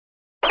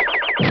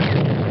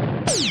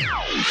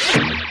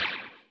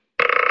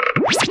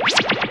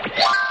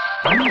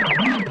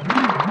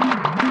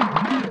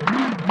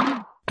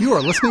You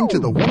are listening to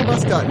the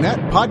OneOfUs.net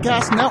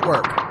podcast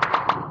network.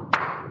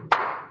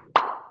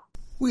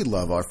 We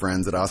love our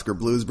friends at Oscar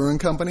Blues Brewing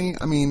Company.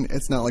 I mean,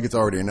 it's not like it's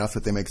already enough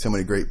that they make so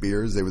many great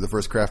beers. They were the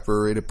first craft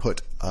brewery to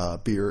put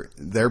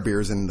their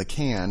beers in the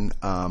can,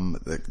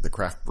 the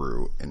craft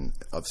brew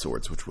of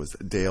sorts, which was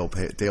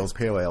Dale's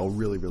Pale Ale,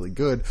 really, really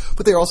good.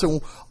 But they're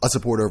also a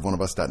supporter of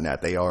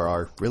OneOfUs.net. They are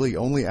our really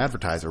only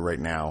advertiser right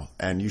now,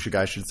 and you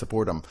guys should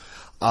support them.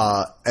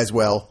 As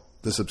well,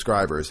 the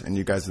subscribers, and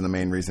you guys are the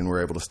main reason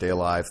we're able to stay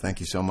alive. Thank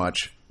you so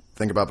much.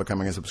 Think about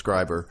becoming a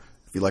subscriber.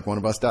 If you like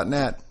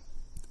OneOfUs.net,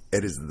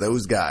 it is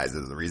those guys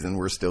is the reason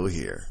we're still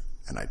here,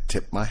 and I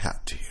tip my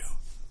hat to you.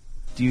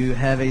 Do you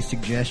have a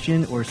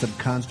suggestion or some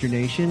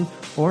consternation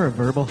or a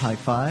verbal high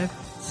five?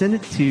 Send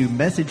it to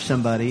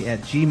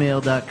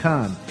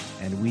messagesomebody@gmail.com,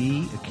 and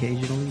we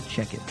occasionally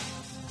check it.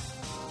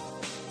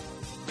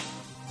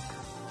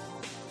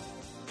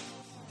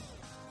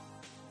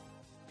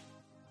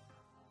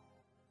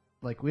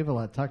 Like, we have a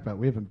lot to talk about.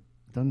 We haven't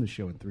done the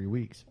show in 3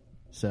 weeks,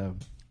 so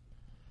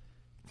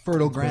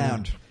fertile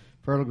ground.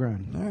 Fertile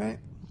ground. All right.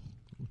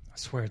 I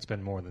swear it's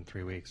been more than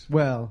 3 weeks.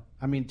 Well,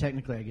 I mean,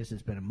 technically, I guess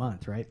it's been a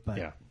month, right? But,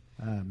 yeah.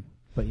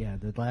 But yeah,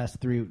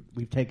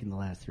 we've taken the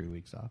last 3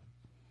 weeks off.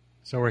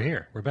 So we're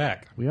here. We're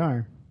back. We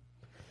are.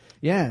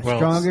 Yeah, well,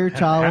 stronger,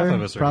 taller, half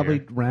of us are probably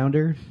here.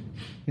 Rounder.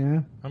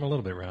 Yeah. I'm a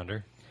little bit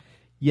rounder.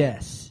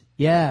 Yes.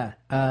 Yeah.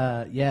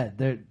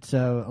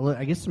 So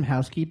I guess some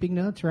housekeeping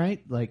notes,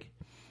 right? Like,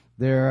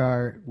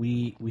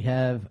 we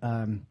have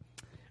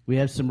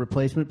some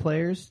replacement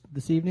players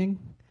this evening.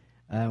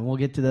 We'll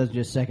get to those in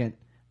just a second.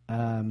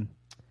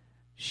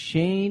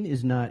 Shane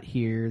is not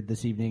here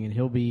this evening, and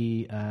he'll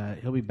be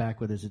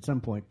back with us at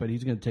some point. But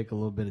he's going to take a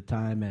little bit of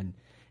time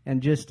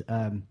and just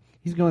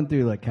he's going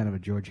through like kind of a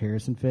George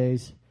Harrison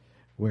phase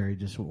where he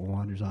just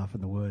wanders off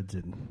in the woods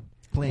and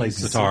plays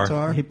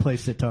sitar. He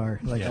plays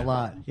sitar a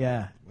lot.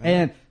 Yeah,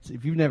 and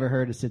if you've never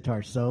heard a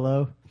sitar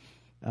solo,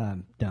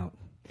 don't.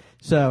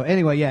 So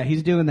anyway, yeah,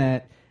 he's doing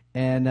that.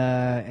 And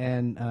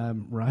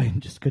Ryan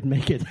just couldn't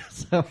make it.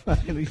 So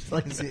he's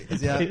like,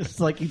 it's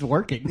like he's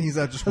working. He's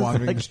out just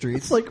wandering the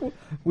streets. It's like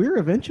we're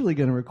eventually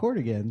going to record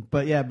again.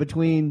 But yeah,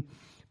 between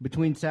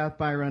South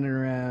by running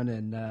around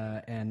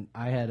and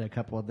I had a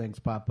couple of things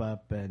pop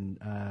up,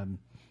 and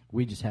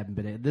we just haven't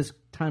been. This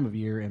time of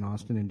year in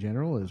Austin in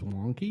general is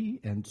wonky,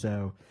 and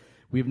so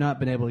we've not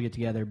been able to get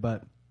together.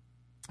 But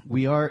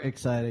we are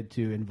excited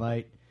to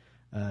invite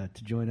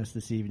to join us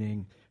this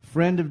evening,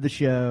 friend of the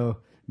show,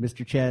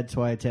 Mr. Chad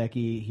Swiatek.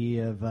 He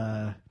of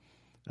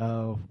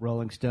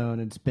Rolling Stone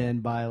and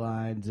Spin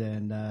bylines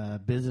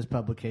and business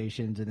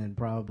publications, and then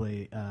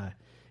probably a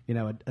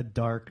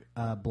dark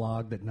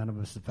blog that none of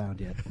us have found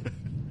yet.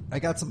 I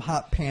got some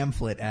hot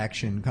pamphlet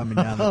action coming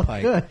down the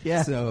pipe. Good,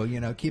 yeah. So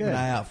keep an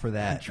eye out for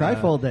that.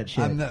 Trifold that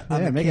shit.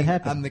 Make it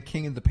happen. I'm the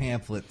king of the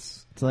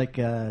pamphlets. It's like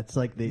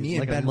Me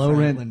and like Ben a low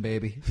Franklin, rent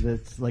baby.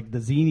 That's like the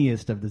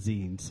ziniest of the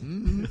zines.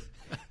 Mm-hmm.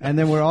 And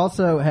then we're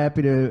also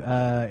happy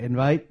to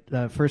invite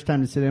first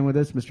time to sit in with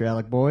us, Mr.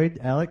 Alec Boyd.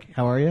 Alec,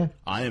 how are you?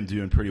 I am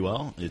doing pretty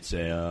well. It's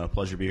a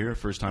pleasure to be here.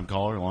 First time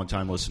caller, long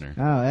time listener.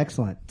 Oh,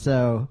 excellent.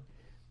 So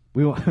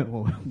we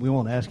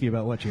won't ask you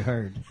about what you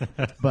heard,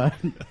 but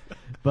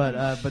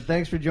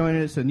thanks for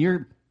joining us. And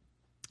you're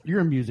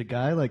a music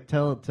guy. Like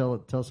tell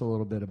us a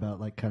little bit about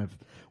like kind of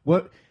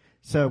what.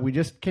 So we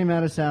just came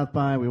out of South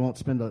by. We won't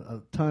spend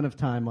a ton of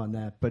time on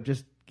that, but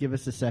just give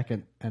us a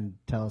second and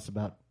tell us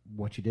about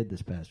what you did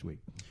this past week.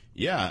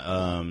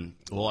 Yeah,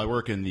 well, I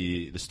work in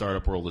the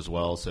startup world as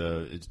well,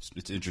 so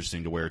it's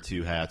interesting to wear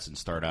two hats and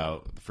start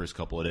out the first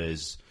couple of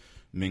days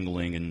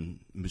mingling and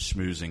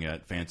schmoozing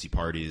at fancy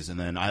parties, and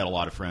then I had a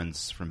lot of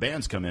friends from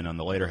bands come in on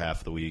the later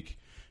half of the week,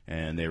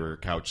 and they were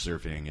couch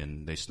surfing,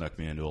 and they snuck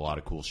me into a lot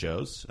of cool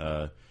shows.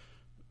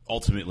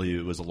 Ultimately,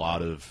 it was a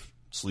lot of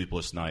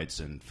sleepless nights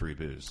and free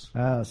booze.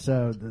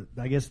 So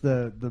I guess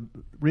the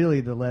really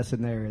the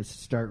lesson there is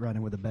start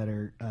running with a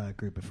better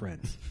group of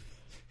friends.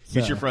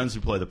 Get your friends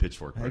who play the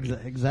pitchfork party.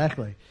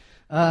 Exactly.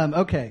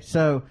 Okay,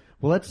 so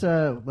let's.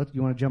 You want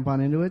to jump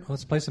on into it?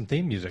 Let's play some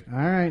theme music. All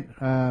right.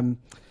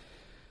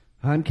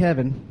 I'm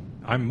Kevin.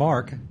 I'm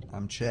Mark.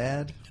 I'm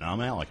Chad. And I'm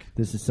Alec.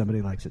 This is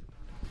Somebody Likes It.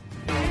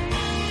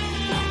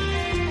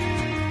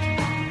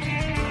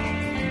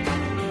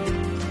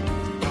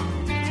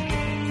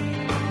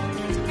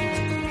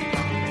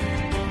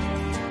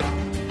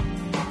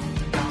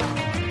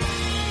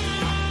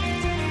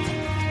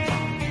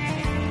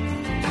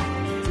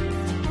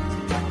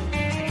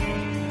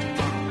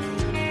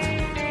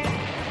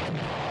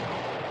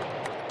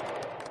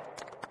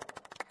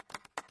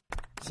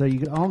 So you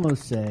could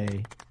almost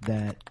say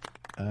that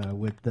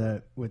with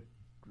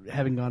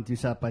having gone through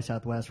South by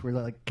Southwest, we're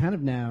like kind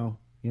of now,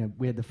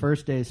 we had the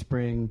first day of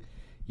spring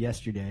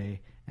yesterday,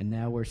 and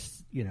now we're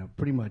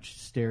pretty much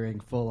staring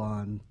full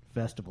on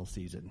festival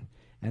season,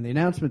 and the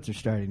announcements are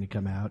starting to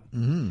come out.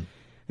 Mm-hmm.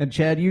 And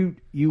Chad, you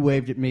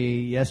waved at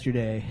me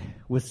yesterday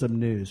with some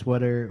news.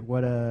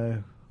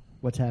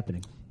 What's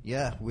happening?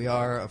 Yeah, we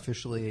are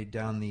officially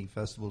down the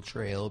festival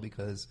trail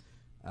because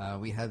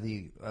we have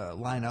the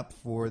lineup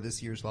for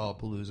this year's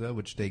Lollapalooza,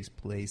 which takes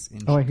place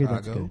in Chicago. I hear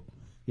that's good.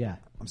 Yeah,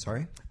 I'm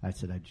sorry. I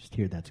said I just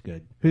hear that's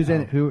good. Who's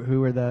in it?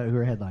 Who are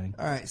headlining?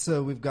 All right,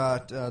 so we've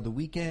got The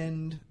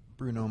Weeknd,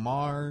 Bruno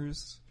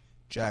Mars,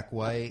 Jack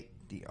White,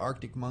 the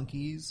Arctic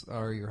Monkeys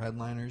are your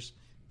headliners.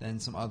 Then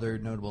some other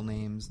notable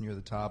names near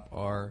the top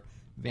are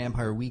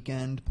Vampire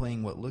Weekend,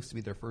 playing what looks to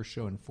be their first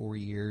show in 4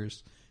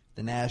 years.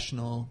 The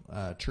National,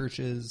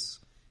 Churches,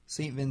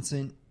 St.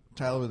 Vincent,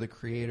 Tyler the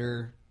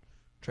Creator,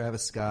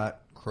 Travis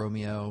Scott,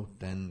 Chromeo.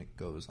 Then it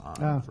goes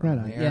on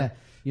from there. Yeah,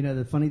 you know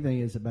the funny thing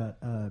is about,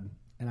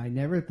 and I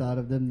never thought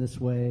of them this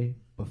way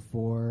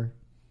before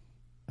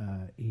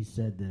he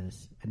said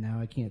this, and now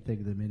I can't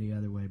think of them any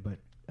other way. But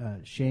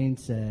Shane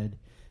said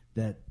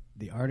that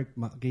the Arctic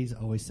Monkeys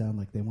always sound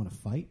like they want to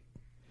fight.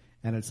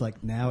 And it's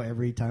like now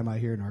every time I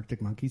hear an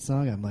Arctic Monkeys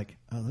song, I'm like,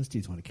 oh, those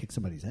dudes want to kick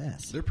somebody's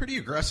ass. They're pretty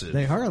aggressive.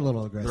 They are a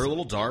little aggressive. They're a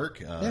little dark.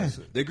 Yeah.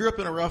 They grew up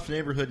in a rough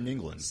neighborhood in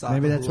England.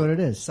 Maybe that's what it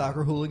is.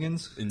 Soccer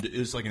hooligans.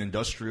 It's like an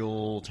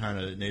industrial kind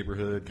of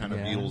neighborhood, kind of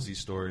Beatlesy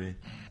story.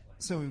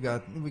 So we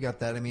got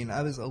that. I mean,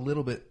 I was a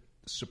little bit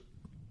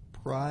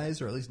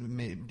surprised, or at least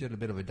did a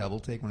bit of a double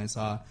take when I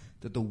saw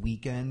that The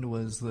Weeknd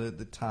was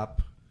the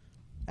top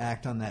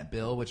act on that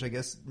bill, which I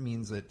guess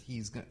means that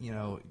he's,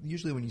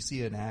 usually when you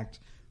see an act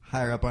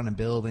higher up on a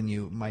bill than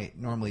you might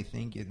normally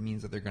think, it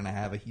means that they're going to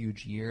have a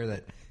huge year,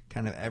 that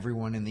kind of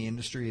everyone in the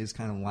industry is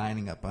kind of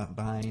lining up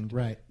behind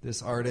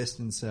this artist.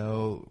 And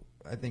so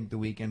I think The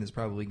Weeknd is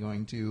probably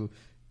going to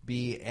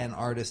be an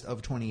artist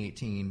of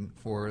 2018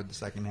 for the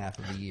second half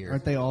of the year.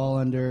 Aren't they all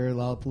under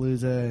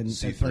Lollapalooza and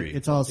C3?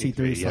 It's all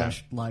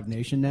C3 / Live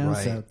Nation now.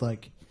 Right. So it's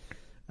like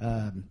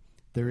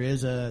there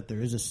is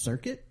a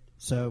circuit.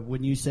 So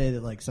when you say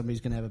that like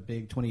somebody's going to have a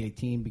big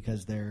 2018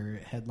 because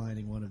they're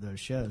headlining one of those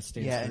shows,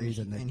 stands to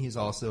reason. And he's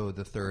also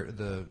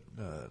the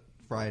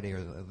Friday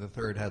or the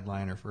third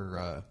headliner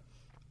for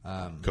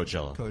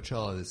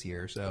Coachella this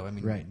year. So I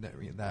mean,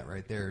 that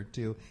right there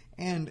too.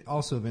 And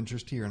also of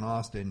interest here in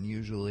Austin,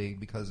 usually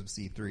because of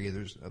C3,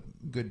 there's a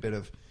good bit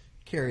of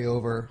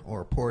carryover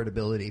or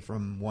portability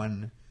from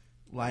one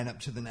lineup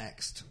to the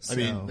next. So, I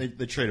mean,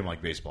 they trade them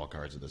like baseball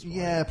cards at this point.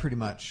 Yeah, pretty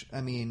much.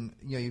 I mean,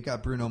 you've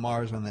got Bruno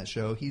Mars on that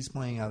show. He's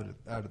playing out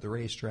at the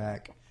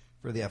racetrack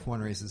for the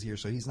F1 races here,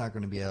 so he's not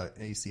going to be at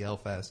ACL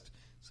Fest.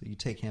 So you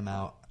take him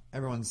out.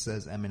 Everyone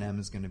says Eminem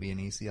is going to be an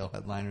ACL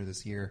headliner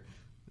this year.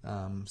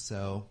 But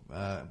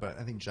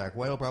I think Jack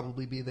White will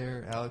probably be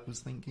there. Alec was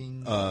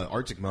thinking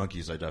Arctic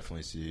Monkeys. I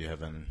definitely see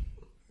having.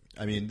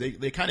 I mean,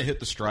 they kind of hit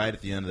the stride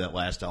at the end of that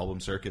last album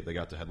circuit. They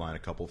got to headline a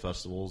couple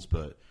festivals,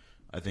 but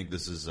I think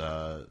this is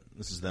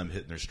them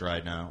hitting their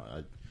stride now.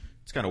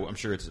 It's kind of. I'm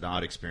sure it's an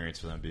odd experience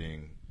for them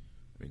being.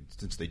 I mean,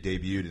 since they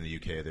debuted in the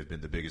UK, they've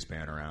been the biggest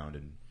band around,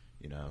 and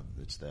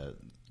it's the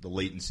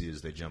latency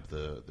as they jump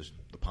the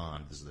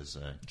pond, as they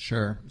say.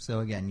 Sure. So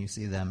again, you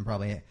see them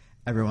probably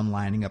everyone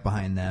lining up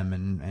behind them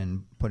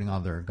and putting all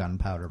their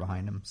gunpowder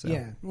behind them. So.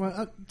 Yeah.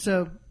 Well,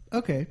 so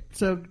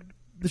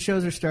the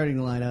shows are starting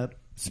to line up.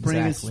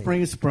 Spring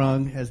is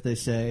sprung, as they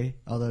say.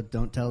 Although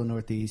don't tell the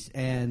Northeast.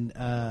 And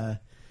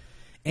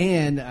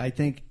I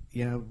think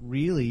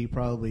really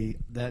probably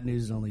that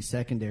news is only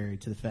secondary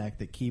to the fact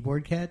that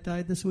Keyboard Cat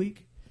died this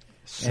week.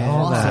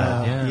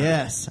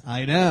 Yes,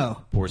 I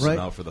know. Pour some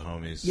out for the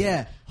homies.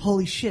 Yeah.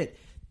 Holy shit.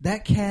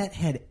 That cat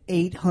had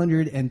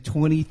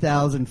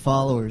 820,000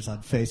 followers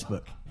on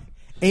Facebook.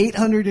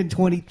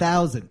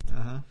 820,000.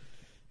 Uh-huh.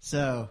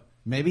 So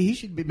maybe he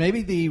should be.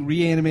 Maybe the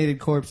reanimated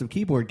corpse of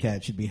Keyboard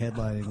Cat should be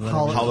headlining.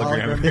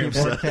 Hologram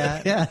Keyboard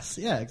Cat. Yes.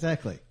 Yeah.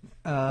 Exactly.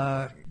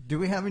 Do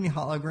we have any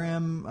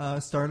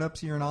hologram startups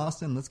here in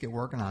Austin? Let's get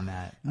working on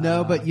that.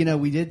 No, but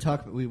we did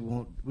talk. We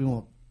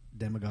won't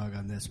demagogue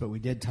on this, but we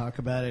did talk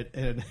about it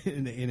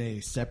in a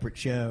separate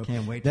show.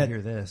 Can't wait to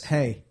hear this.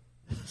 Hey,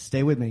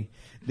 stay with me.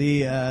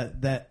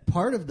 That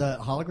part of the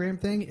hologram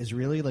thing is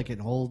really like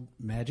an old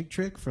magic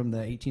trick from the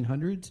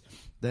 1800s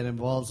that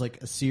involves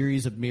like a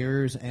series of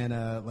mirrors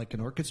and like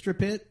an orchestra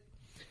pit,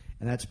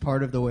 and that's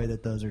part of the way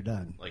that those are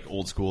done. Like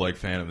old school, like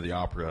Phantom of the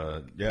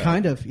Opera. Yeah,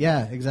 kind of.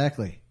 Yeah,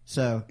 exactly.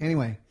 So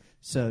anyway.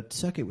 So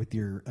suck it with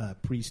your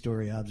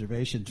pre-story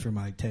observations for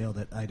my tale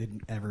that I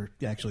didn't ever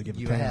actually give a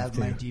payoff to. You have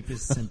my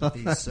deepest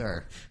sympathies,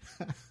 sir.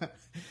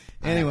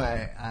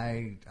 Anyway,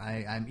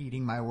 I'm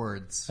eating my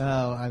words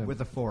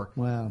with a fork.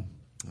 Well,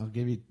 I'll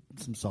give you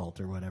some salt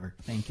or whatever.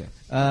 Thank you.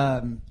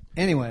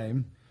 Anyway,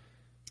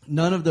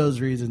 none of those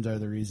reasons are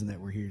the reason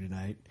that we're here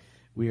tonight.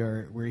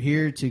 We're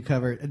here to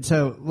cover. And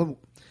so,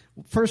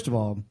 first of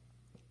all,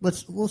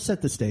 we'll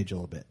set the stage a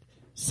little bit.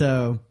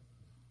 So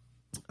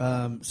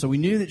we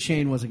knew that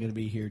Shane wasn't going to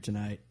be here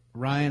tonight.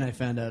 Ryan, I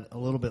found out a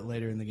little bit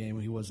later in the game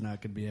he was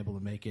not going to be able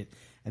to make it.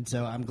 And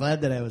so I'm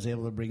glad that I was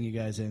able to bring you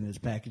guys in as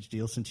package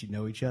deal since you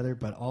know each other.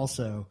 But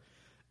also,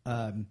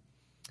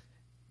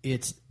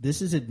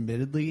 this is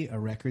admittedly a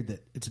record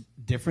that it's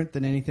different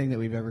than anything that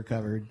we've ever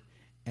covered,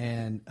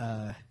 and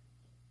kind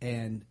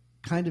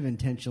of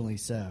intentionally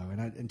so.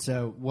 And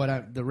so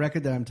the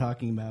record that I'm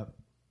talking about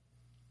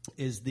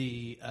is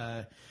the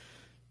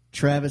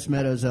Travis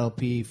Meadows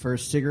LP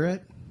First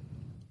Cigarette,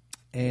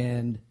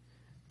 and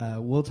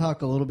we'll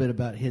talk a little bit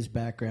about his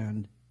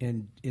background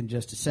in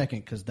just a second,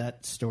 because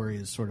that story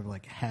is sort of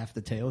like half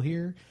the tale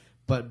here.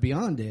 But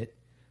beyond it,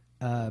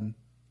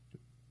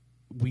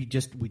 we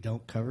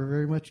don't cover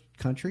very much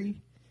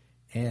country,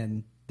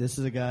 and this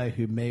is a guy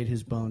who made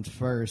his bones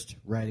first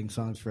writing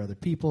songs for other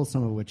people,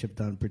 some of which have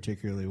done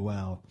particularly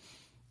well,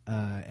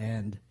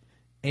 and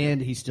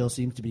he still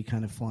seems to be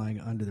kind of flying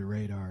under the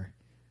radar,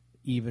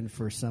 even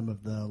for some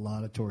of the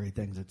laudatory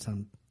things that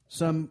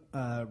some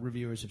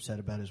reviewers have said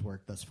about his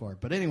work thus far.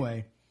 But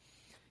anyway,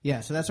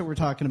 yeah, so that's what we're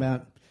talking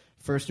about.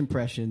 First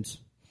impressions,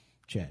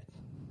 Chad.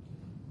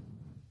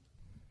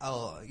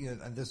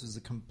 This was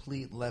a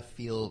complete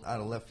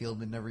out of left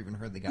field. I'd never even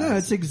heard the guy. No,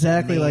 it's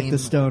exactly like the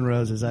Stone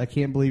Roses. I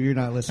can't believe you're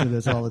not listening to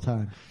this all the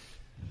time.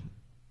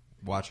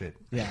 Watch it.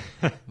 Yeah.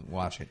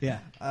 Watch it. Yeah.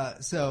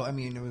 So, I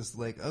mean, it was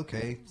like,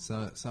 okay,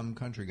 so some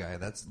country guy.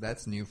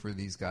 That's new for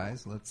these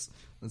guys. Let's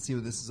see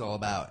what this is all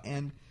about.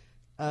 And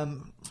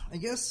I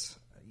guess,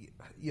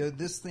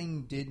 this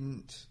thing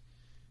didn't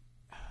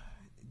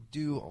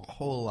do a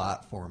whole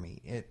lot for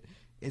me.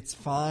 It's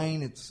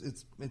fine.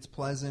 It's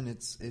pleasant.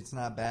 It's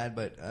not bad.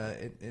 But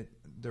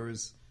there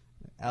was,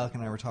 Alec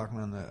and I were talking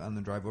on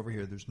the drive over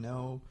here. There's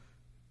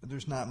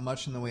not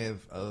much in the way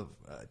of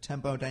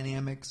tempo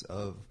dynamics,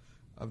 of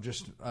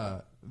just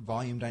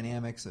volume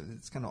dynamics.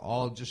 It's kind of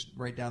all just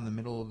right down the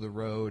middle of the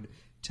road,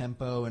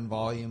 tempo and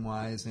volume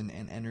wise and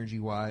energy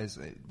wise.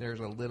 There's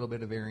a little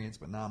bit of variance,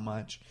 but not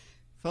much.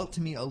 Felt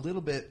to me a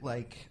little bit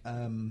like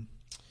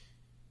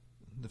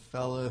the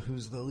fella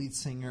who's the lead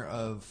singer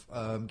of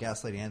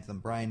Gaslight Anthem,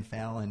 Brian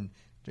Fallon,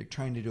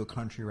 trying to do a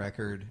country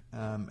record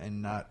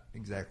and not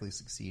exactly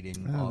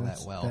succeeding all that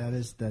well.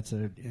 That's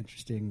an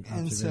interesting observation.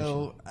 And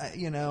so,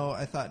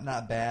 I thought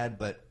not bad,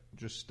 but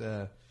just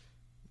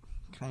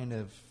kind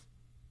of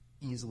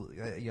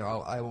easily.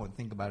 I won't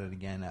think about it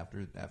again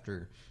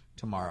after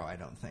tomorrow. I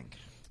don't think.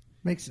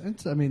 Makes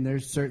sense. I mean,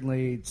 there's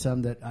certainly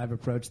some that I've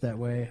approached that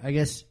way. I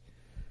guess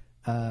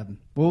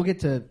we'll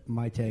get to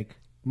my take.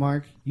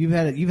 Mark, you've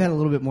had a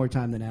little bit more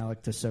time than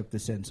Alec to soak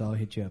this in, so I'll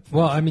hit you up first.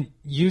 Well, I mean,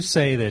 you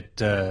say that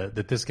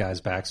that this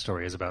guy's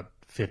backstory is about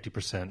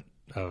 50%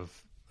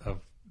 of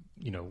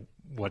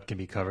what can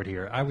be covered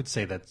here. I would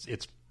say that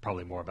it's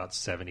probably more about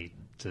 70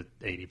 to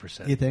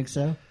 80%. You think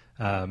so?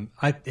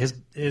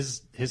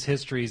 His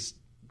history's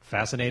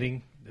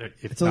fascinating.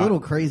 It's a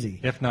little crazy,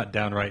 if not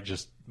downright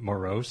just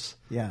morose.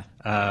 Yeah.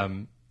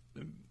 I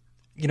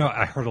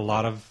heard a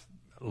lot of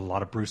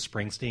Bruce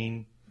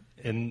Springsteen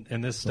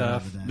in this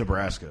stuff.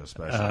 Nebraska,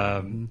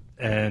 especially.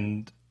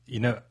 And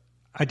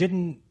I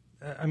didn't.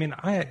 I mean,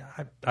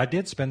 I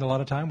did spend a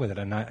lot of time with it,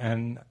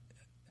 and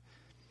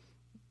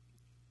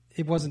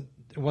it wasn't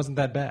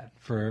that bad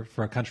for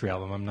a country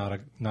album. I'm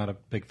not a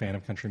big fan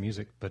of country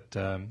music, but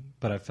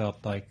I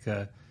felt like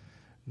the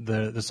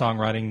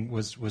songwriting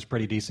was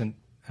pretty decent.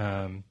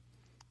 I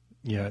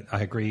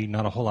agree.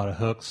 Not a whole lot of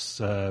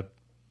hooks.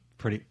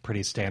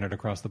 Pretty standard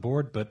across the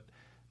board, but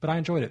I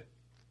enjoyed it.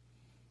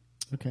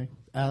 Okay,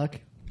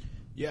 Alec.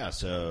 Yeah.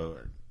 So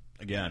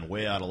again,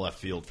 way out of left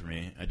field for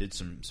me. I did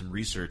some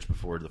research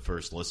before the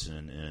first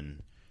listen,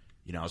 and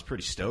I was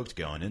pretty stoked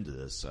going into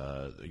this.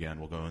 Again,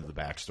 we'll go into the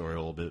backstory a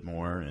little bit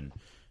more, and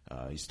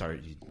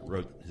he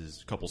wrote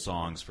his couple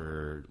songs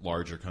for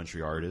larger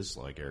country artists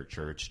like Eric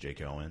Church,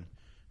 Jake Owen,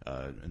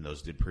 and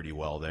those did pretty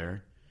well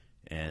there.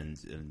 And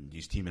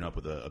he's teaming up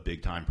with a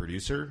big time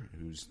producer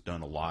who's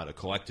done a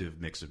collective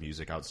mix of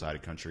music outside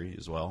of country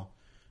as well.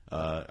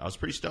 I was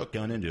pretty stoked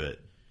going into it.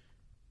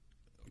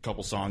 A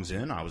couple songs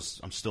in, I'm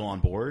still on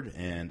board,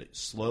 and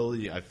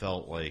slowly I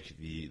felt like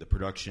the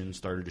production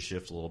started to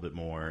shift a little bit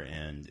more,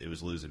 and it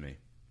was losing me.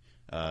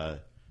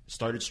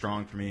 Started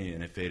strong for me,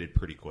 and it faded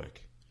pretty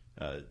quick.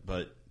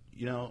 But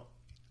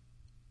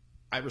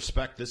I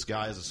respect this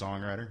guy as a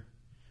songwriter.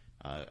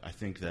 I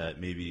think that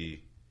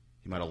maybe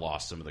he might have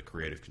lost some of the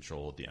creative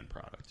control of the end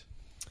product.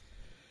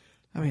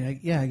 I mean,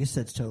 I guess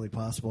that's totally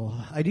possible.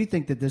 I do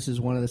think that this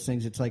is one of those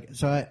things. It's like,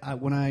 so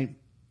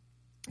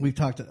we've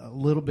talked a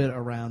little bit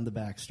around the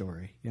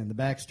backstory, and the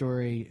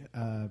backstory,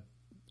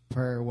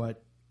 per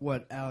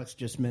what Alex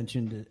just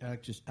mentioned.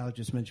 Alex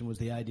just mentioned was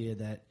the idea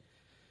that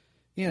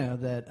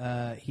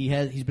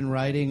he's been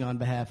writing on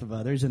behalf of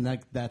others, and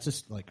that's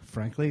just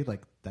frankly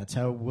that's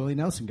how Willie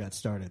Nelson got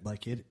started.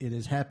 Like it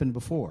has happened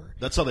before.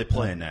 That's how they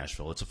play in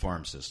Nashville. It's a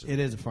farm system. It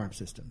is a farm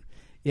system.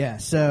 Yeah.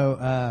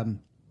 So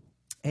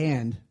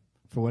and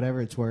for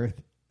whatever it's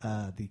worth,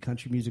 the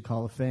Country Music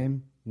Hall of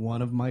Fame,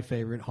 one of my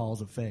favorite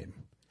halls of fame.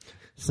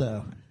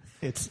 So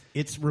it's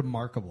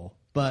remarkable,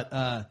 but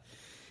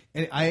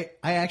I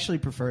actually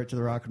prefer it to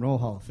the Rock and Roll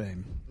Hall of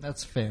Fame.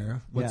 That's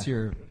fair. What's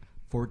your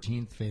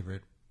 14th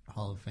favorite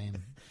Hall of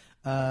Fame?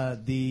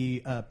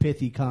 The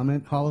Pithy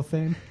Comment Hall of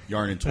Fame.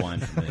 Yarn and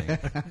Twine for me.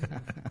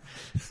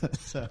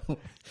 So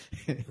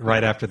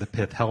right after the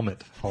Pith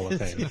Helmet Hall of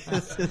Fame.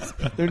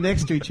 They're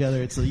next to each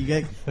other. So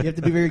you have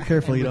to be very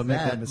careful you don't make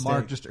that mistake.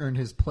 Mark just earned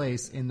his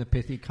place in the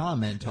Pithy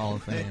Comment Hall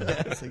of Fame.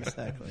 Yes,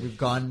 exactly. We've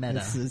gone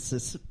meta.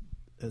 It's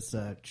This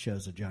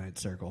shows a giant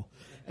circle.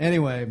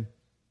 Anyway,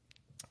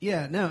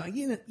 yeah, no,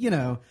 you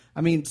know,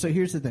 I mean, so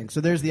here's the thing.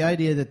 So there's the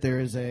idea that there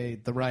is the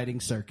writing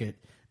circuit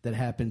that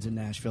happens in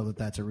Nashville,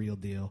 that's a real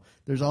deal.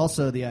 There's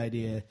also the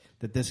idea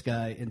that this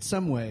guy, in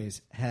some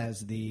ways,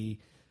 has the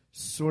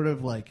sort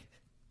of like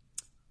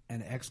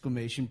an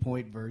exclamation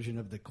point version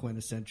of the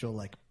quintessential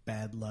like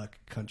bad luck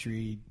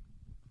country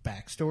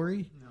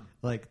backstory. No.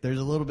 Like there's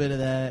a little bit of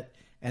that,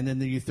 and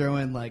then you throw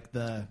in like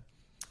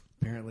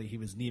apparently he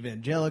was an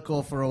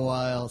evangelical for a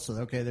while, so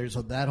okay, there's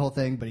that whole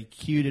thing, but he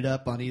queued it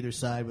up on either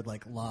side with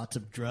like lots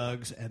of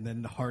drugs and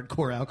then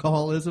hardcore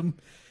alcoholism.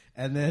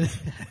 And then,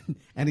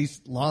 and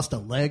he's lost a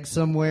leg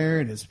somewhere,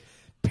 and his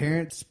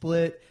parents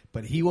split,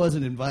 but he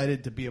wasn't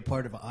invited to be a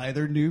part of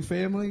either new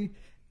family.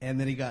 And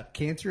then he got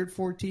cancer at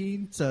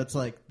 14. So it's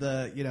like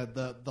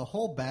the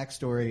whole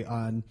backstory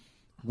on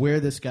where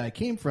this guy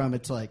came from.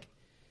 It's like,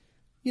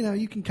 you know,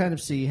 you can kind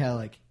of see how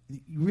like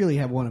you really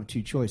have one of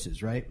two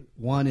choices, right?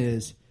 One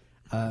is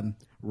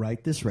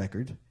write this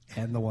record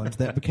and the ones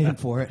that became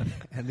for it,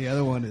 and the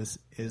other one is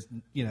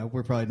you know,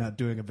 we're probably not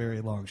doing a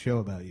very long show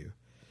about you.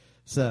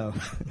 So,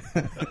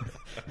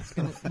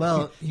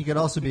 well, he could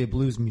also be a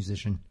blues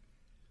musician.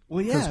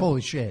 Well, yeah. Because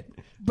holy shit.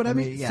 But I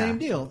mean, same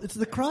deal. It's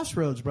the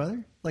crossroads,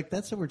 brother. Like,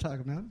 that's what we're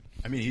talking about.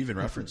 I mean, he even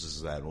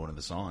references that in one of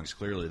the songs.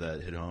 Clearly,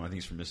 that hit home. I think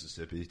he's from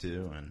Mississippi,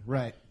 too. And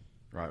right.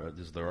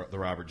 This is the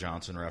Robert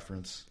Johnson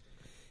reference.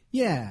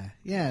 Yeah.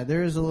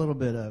 There is a little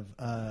bit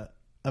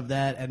of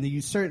that. And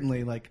you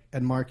certainly, like,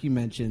 and Mark, you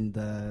mentioned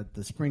the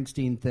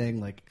Springsteen thing.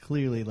 Like,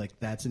 clearly, like,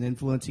 that's an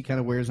influence he kind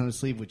of wears on his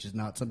sleeve, which is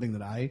not something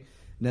that I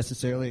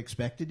necessarily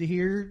expected to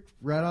hear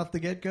right off the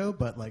get-go,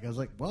 but like I was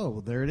like, whoa,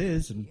 well, there it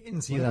is.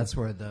 And see, that's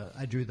where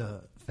I drew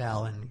the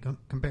Fallon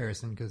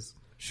comparison, because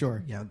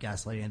sure, you know,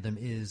 Gaslight Anthem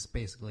is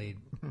basically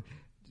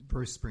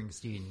Bruce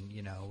Springsteen,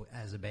 you know,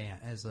 as a band,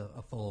 as a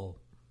full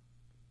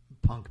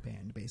punk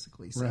band,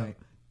 basically. So right.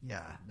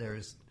 Yeah,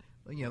 there's,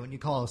 you know, when you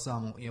call a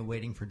song, you know,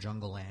 Waiting for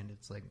Jungle Land,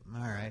 it's like,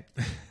 all right,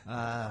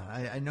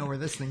 I know where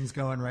this thing's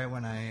going right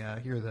when I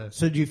hear the.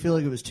 So do you feel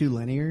like it was too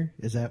linear?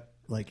 Is that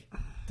like,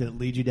 did it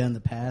lead you down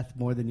the path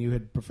more than you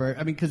had preferred?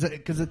 I mean,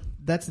 because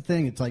that's the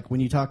thing. It's like when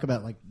you talk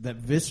about like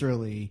that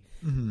viscerally,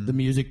 the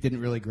music didn't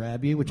really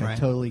grab you, which I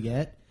totally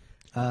get.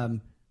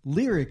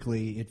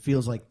 Lyrically, it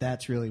feels like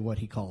that's really what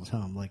he calls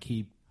home.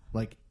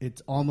 Like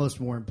it's almost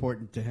more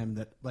important to him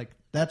that like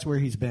that's where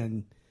he's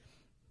been.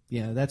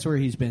 You know, that's where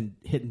he's been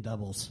hitting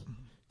doubles,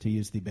 to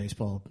use the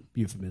baseball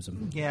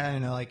euphemism. Yeah, I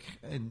know. Like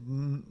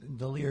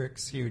the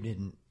lyrics here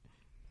didn't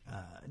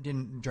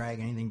drag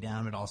anything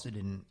down, but also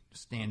didn't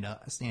stand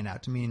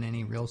out to me in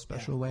any real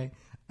special way.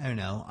 I don't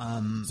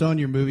know. So on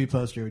your movie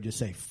poster, it would just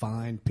say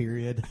 "fine,"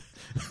 period.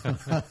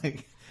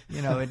 Like,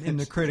 you know, in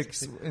the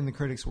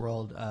critics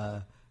world,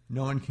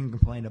 no one can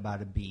complain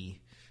about a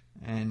B,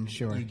 and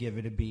you give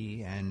it a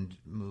B and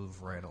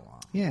move right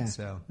along. Yeah,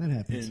 so that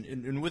happens.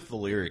 And with the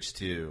lyrics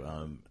too.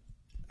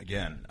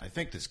 Again, I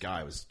think this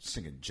guy was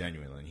singing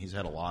genuinely. He's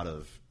had a lot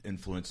of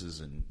influences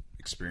and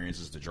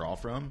experiences to draw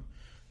from,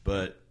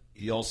 but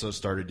he also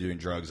started doing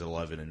drugs at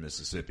 11 in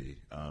Mississippi.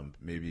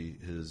 Maybe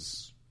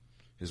his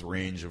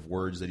range of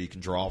words that he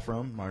can draw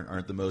from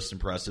aren't the most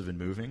impressive and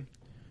moving,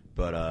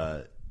 but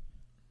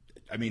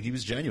I mean, he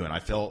was genuine.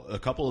 I felt a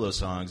couple of those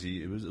songs.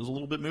 It was a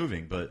little bit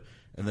moving,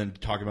 and then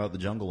talking about the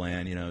Jungle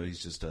Land, you know,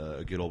 he's just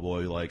a good old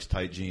boy who likes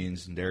tight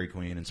jeans and Dairy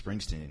Queen and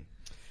Springsteen.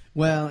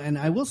 Well, and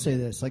I will say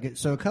this, like,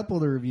 so a couple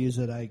of the reviews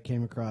that I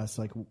came across,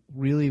 like,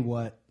 really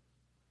what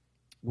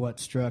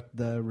struck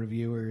the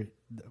reviewer,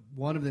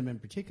 one of them in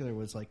particular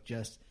was like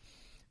just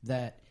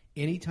that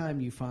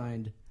anytime you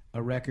find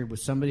a record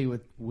with somebody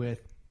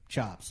with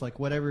chops, like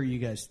whatever you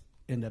guys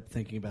end up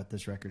thinking about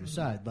this record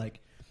aside, like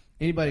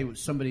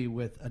somebody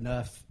with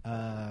enough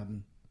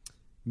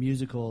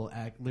lyrical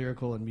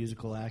and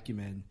musical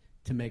acumen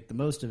to make the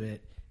most of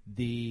it,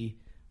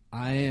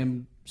 I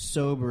am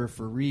sober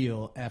for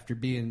real after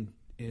being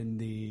in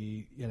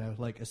the, you know,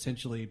 like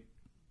essentially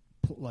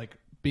like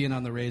being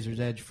on the razor's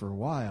edge for a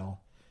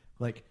while.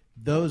 Like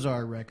those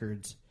are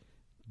records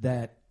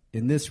that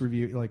in this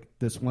review, like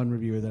this one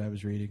reviewer that I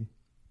was reading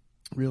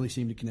really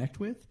seemed to connect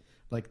with.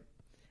 Like,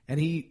 and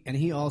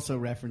he also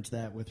referenced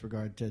that with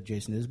regard to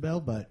Jason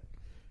Isbell, but,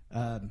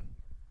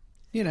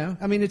 you know,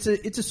 I mean, it's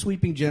a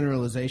sweeping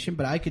generalization,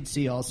 but I could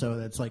see also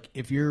that's like,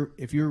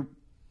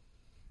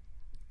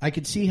 I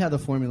could see how the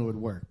formula would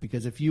work,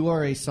 because if you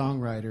are a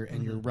songwriter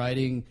and you're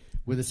writing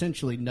with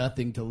essentially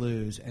nothing to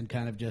lose and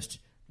kind of just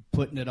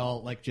putting it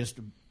all, like just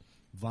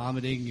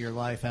vomiting your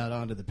life out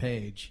onto the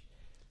page,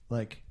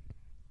 like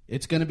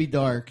it's going to be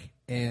dark,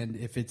 and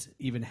if it's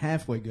even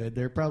halfway good,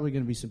 there are probably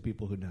going to be some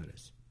people who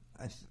notice.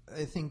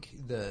 I think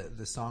the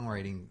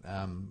songwriting,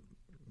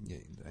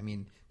 I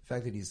mean, the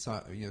fact that he's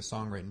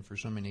songwritten for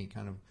so many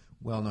kind of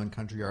well-known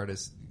country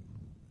artists,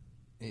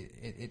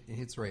 it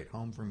hits right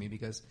home for me,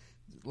 because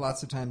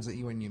lots of times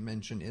that when you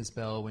mention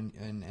Isbell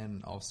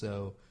and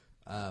also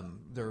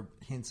there are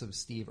hints of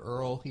Steve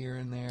Earle here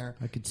and there.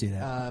 I could see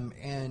that.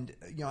 And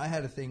you know, I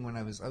had a thing when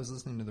I was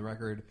listening to the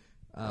record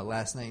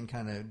last night and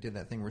kind of did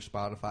that thing where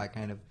Spotify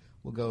kind of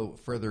will go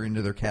further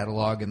into their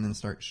catalog and then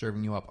start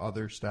serving you up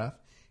other stuff.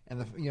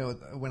 And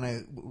when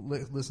I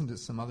listen to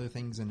some other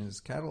things in his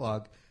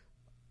catalog,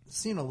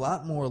 seeing a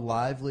lot more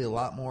lively, a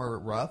lot more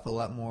rough, a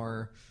lot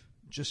more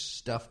just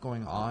stuff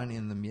going on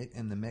in the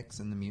mix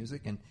and the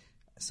music. And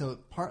so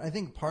I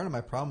think part of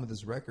my problem with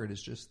this record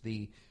is just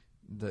the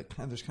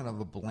there's kind of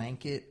a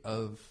blanket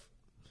of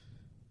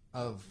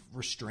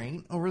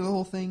restraint over the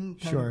whole thing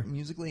kind of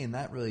musically, and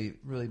that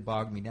really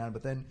bogged me down.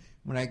 But then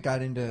when I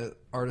got into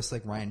artists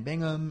like Ryan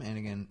Bingham and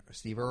again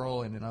Steve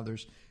Earle and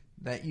others,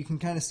 that you can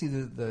kind of see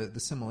the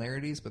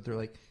similarities, but they're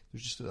like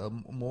there's just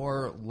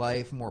more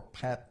life, more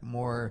pep,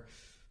 more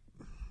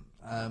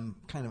kind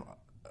of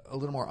a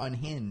little more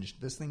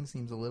unhinged. This thing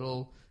seems a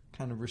little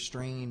kind of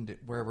restrained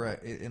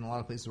in a lot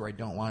of places where I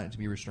don't want it to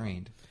be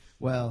restrained.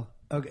 Well,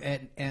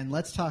 okay, and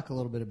let's talk a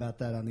little bit about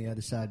that on the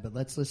other side. But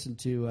let's listen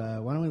to.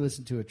 Why don't we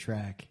listen to a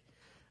track?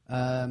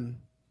 Why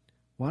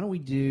don't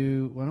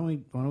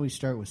we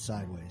start with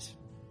Sideways?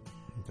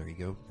 There you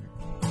go.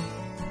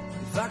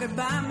 If I could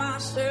buy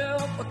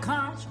myself a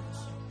conscience,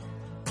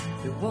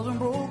 it wasn't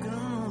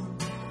broken.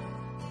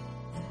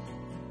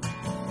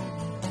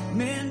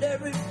 Mend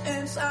every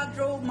fence I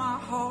drove my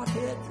hard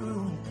head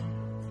through.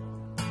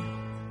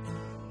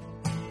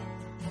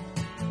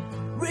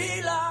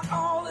 Relock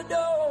all the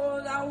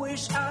doors I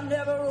wish I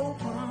never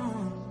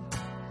opened.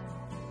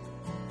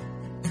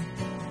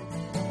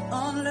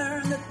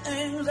 Unlearn the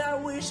things I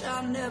wish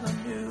I never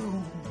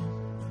knew.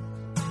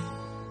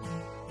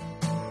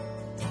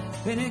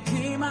 And it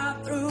came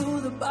out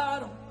through the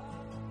bottom,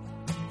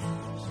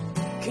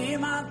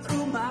 came out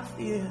through my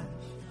fears,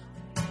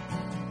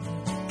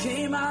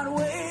 came out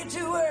way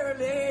too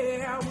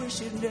early, I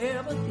wish it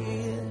never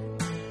did.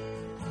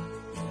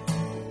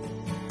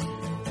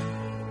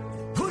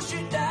 Push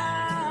it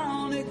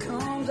down, it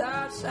comes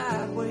out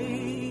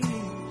sideways.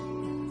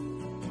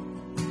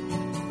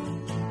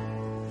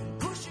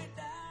 Push it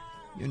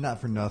down. Not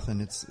for nothing,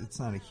 it's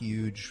not a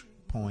huge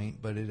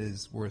point, but it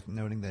is worth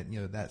noting that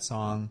that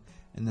song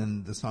and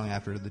then the song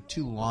after, the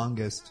two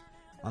longest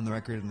on the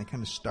record, and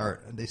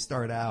they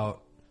start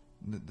out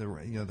the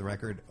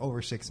record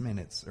over 6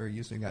 minutes, or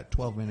usually got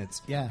 12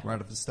 minutes right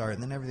off the start,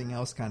 and then everything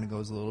else kind of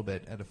goes a little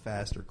bit at a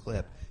faster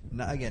clip.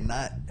 Not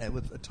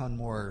with a ton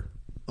more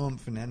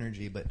oomph and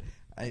energy, but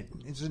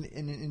it's an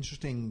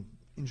interesting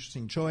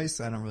choice.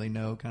 I don't really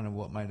know kind of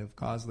what might have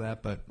caused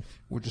that, but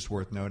we're just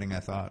worth noting, I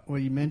thought. Well,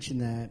 you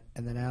mentioned that,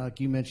 and then Alec,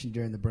 you mentioned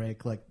during the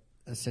break, like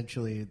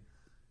essentially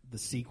the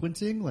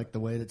sequencing, like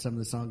the way that some of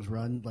the songs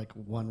run, like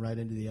one right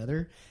into the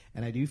other,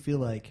 and I do feel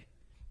like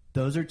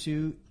those are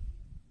two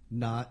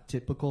not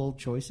typical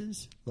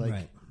choices. Like,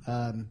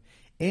 right.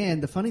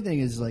 And the funny thing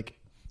is, like,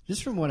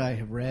 just from what I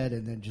have read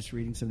and then just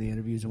reading some of the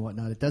interviews and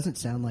whatnot, it doesn't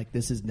sound like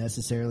this is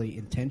necessarily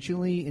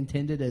intentionally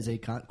intended as a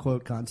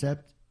quote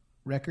concept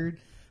record,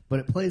 but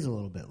it plays a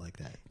little bit like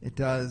that. It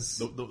does.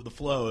 The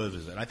flow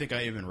of it. I think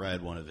I even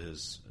read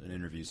an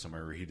interview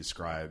somewhere where he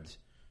described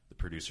the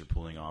producer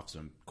pulling off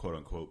some quote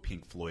unquote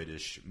Pink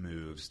Floyd-ish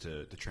moves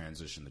to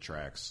transition the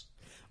tracks.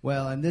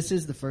 Well, and this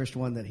is the first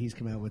one that he's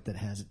come out with that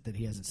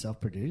he hasn't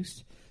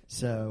self-produced.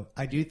 So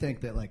I do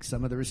think that like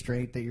some of the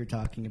restraint that you're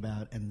talking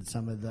about and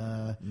some of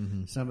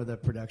the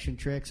production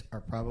tricks are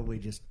probably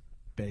just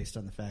based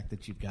on the fact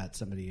that you've got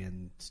somebody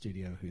in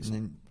studio who's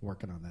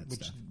working on that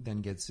stuff. Which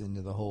then gets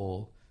into the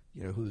whole,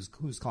 who's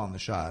calling the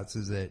shots?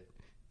 Is it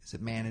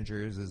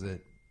managers? Is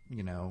it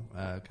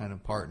kind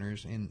of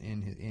partners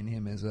in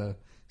him as a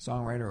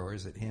songwriter, or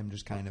is it him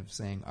just kind of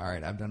saying, all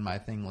right, I've done my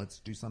thing, let's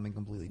do something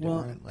completely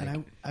different? Well,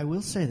 and I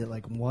will say that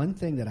like one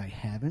thing that I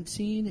haven't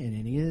seen in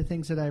any of the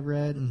things that I've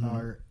read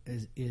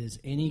is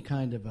any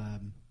kind of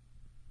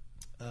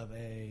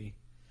a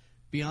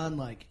beyond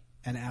like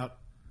an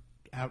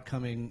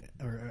outcoming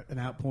or an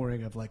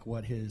outpouring of like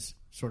what his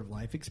sort of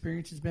life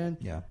experience has been.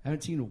 Yeah. I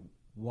haven't seen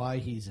why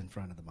he's in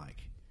front of the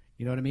mic.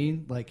 You know what I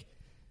mean? Like,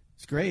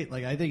 it's great.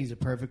 Like, I think he's a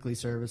perfectly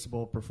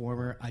serviceable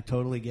performer. I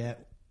totally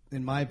get,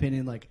 in my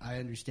opinion, like, I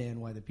understand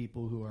why the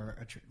people who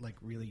are, like,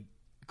 really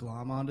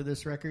glom onto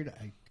this record,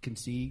 I can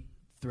see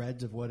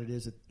threads of what it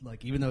is.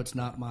 Like, even though it's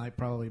not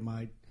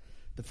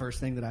the first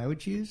thing that I would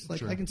choose, like,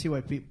 sure. I can see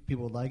why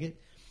people would like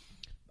it.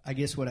 I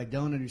guess what I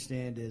don't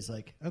understand is,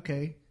 like,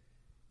 okay,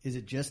 is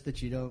it just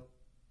that you don't,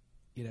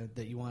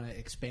 that you want to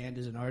expand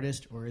as an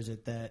artist, or is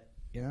it that,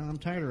 I'm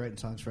tired of writing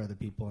songs for other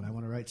people and I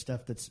want to write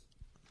stuff that's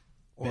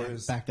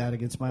backed out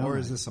against my own. Or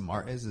is this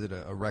is it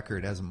a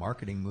record as a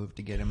marketing move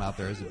to get him out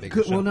there as a big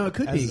well, no, it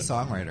could as be a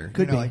songwriter.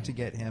 Could be like to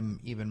get him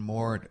even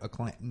more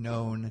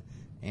known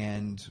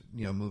and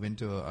move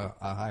into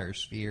a higher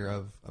sphere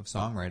of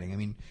songwriting. I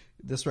mean,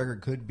 this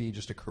record could be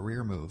just a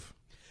career move.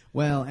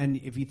 Well, and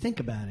if you think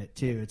about it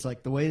too, it's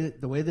like the way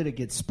that it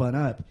gets spun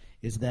up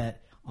is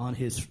that on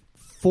his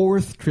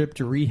fourth trip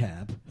to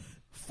rehab,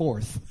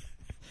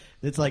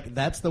 it's like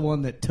that's the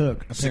one that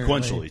took apparently.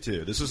 Sequentially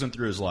too. This isn't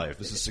through his life.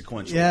 This is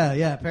sequentially.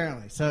 Yeah,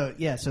 apparently. So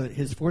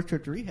his fourth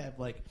trip to rehab,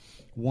 like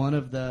one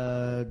of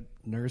the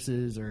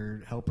nurses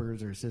or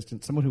helpers or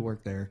assistants, someone who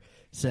worked there,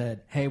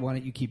 said, "Hey, why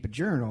don't you keep a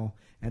journal?"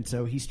 And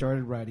so he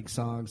started writing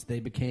songs. They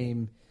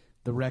became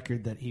the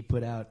record that he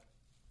put out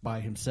by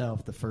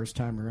himself the first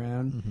time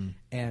around.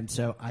 And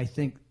so I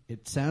think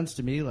it sounds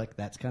to me like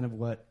that's kind of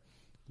what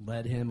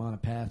led him on a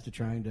path to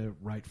trying to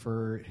write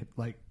for,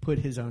 like, put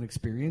his own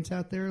experience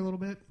out there a little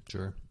bit.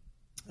 Sure.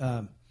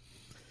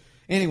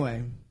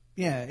 Anyway,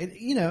 yeah,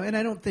 and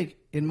I don't think,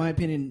 in my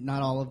opinion,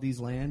 not all of these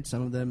land.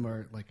 Some of them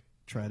are like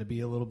try to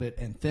be a little bit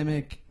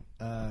anthemic.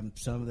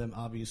 Some of them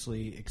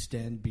obviously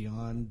extend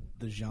beyond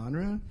the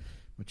genre,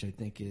 which I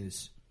think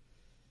is,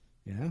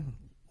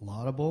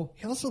 laudable.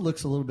 He also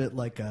looks a little bit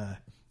like an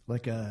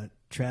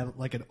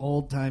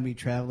old timey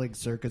traveling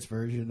circus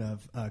version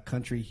of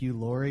country Hugh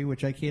Laurie,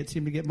 which I can't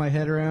seem to get my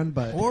head around.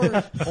 But or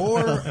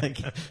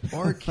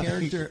a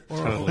character,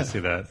 Totally see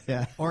that.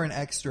 yeah, or an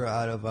extra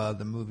out of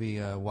the movie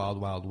Wild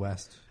Wild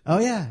West. oh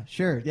yeah,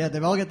 sure, yeah.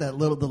 They've all got that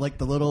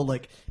little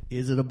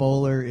is it a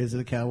bowler? Is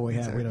it a cowboy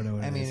hat? We don't know.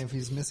 What it is. If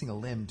he's missing a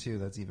limb too,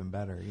 that's even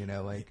better.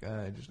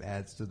 It just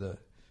adds to the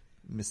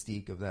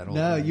mystique of that.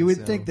 No, you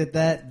would think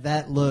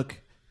that look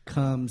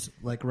comes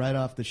like right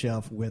off the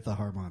shelf with a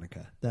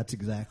harmonica. That's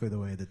exactly the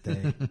way that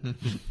they.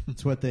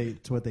 it's what they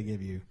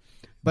give you.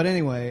 But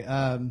anyway,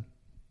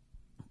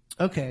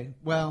 okay.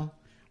 Well,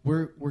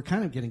 we're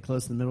kind of getting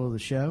close to the middle of the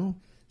show.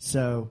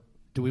 So,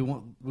 do we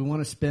want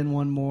to spin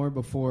one more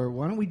before?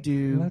 Why don't we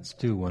do? Let's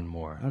do one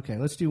more. Okay,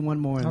 let's do one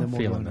more, and I'm then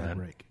we'll go feeling to a that.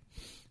 break.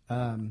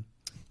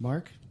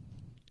 Mark,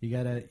 you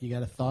got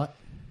a thought?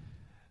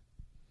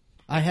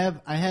 I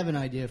have an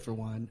idea for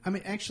one. I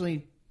mean,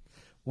 actually,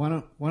 why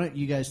don't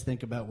you guys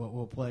think about what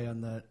we'll play on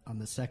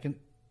the second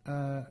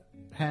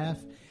half,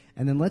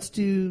 and then let's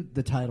do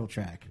the title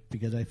track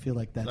because I feel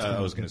like that's. I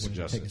was going to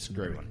suggest take it's us a to the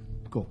great break. one.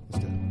 Cool,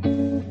 let's do it.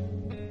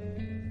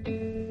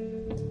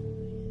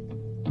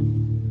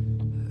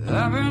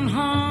 I've been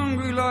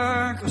hungry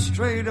like a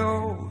stray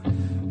dog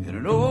in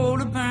an old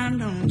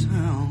abandoned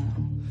town.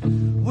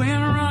 Went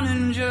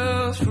running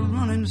just for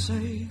running's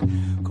sake,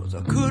 'cause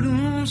I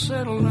couldn't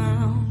settle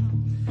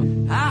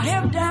down. I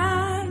have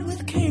dined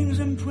with kings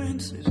and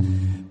princes,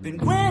 been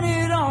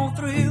granted all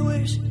 3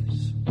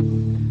 wishes.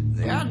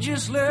 They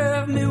just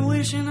left me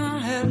wishing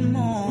I had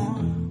more.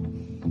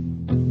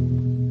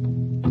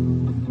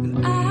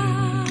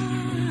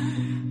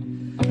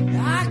 And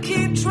I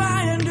keep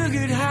trying to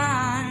get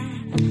high,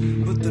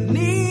 but the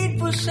need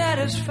for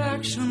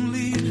satisfaction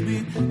leaves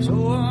me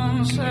so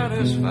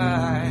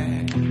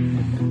unsatisfied.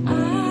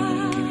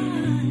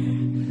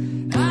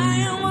 I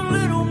am a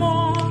little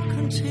more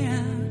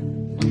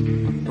content,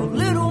 a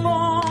little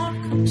more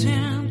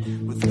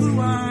content with who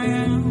I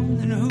am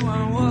than who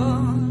I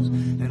was,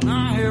 and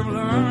I have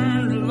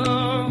learned to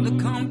love the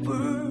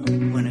comfort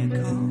when it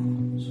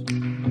comes,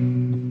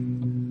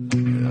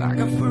 like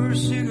a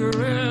first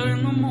cigarette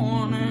in the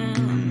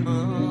morning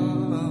buzz.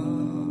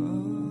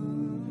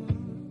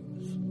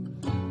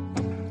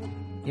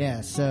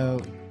 Yeah, so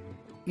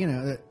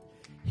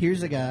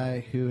here's a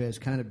guy who has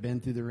kind of been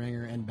through the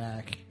ringer and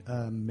back,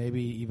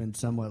 maybe even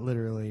somewhat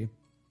literally,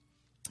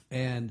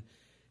 and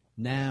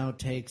now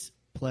takes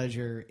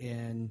pleasure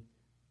in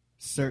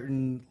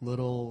certain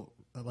little,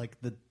 like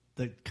the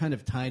kind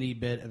of tiny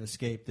bit of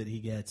escape that he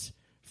gets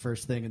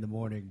first thing in the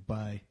morning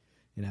by,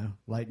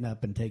 lighting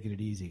up and taking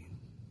it easy.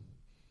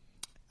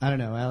 I don't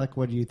know, Alec,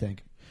 what do you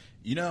think?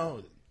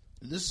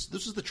 This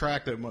is the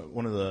track that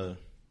one of the,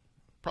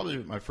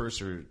 probably my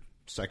first or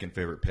second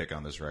favorite pick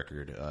on this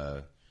record.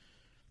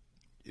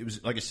 It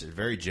was, like I said,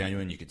 very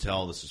genuine. You could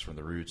tell this is from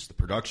the roots. The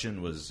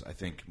production was, I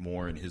think,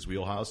 more in his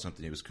wheelhouse,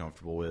 something he was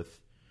comfortable with.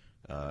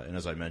 And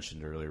as I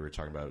mentioned earlier, we were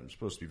talking about it's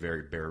supposed to be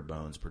very bare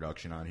bones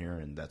production on here,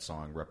 and that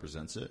song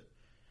represents it.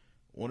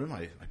 One of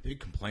my big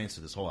complaints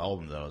of this whole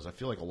album, though, is I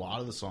feel like a lot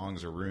of the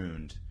songs are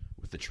ruined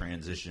with the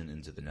transition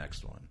into the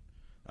next one.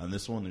 On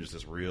this one, there's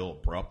this real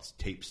abrupt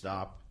tape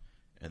stop,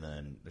 and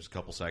then there's a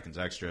couple seconds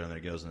extra, and then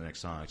it goes to the next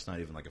song. It's not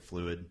even like a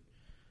fluid.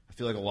 I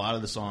feel like a lot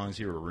of the songs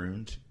here are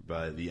ruined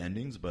by the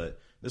endings, but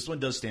this one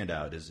does stand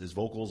out. His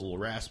vocals a little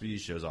raspy,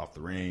 shows off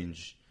the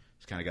range.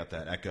 It's kind of got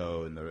that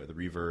echo and the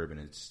reverb, and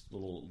it's a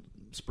little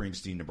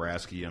Springsteen,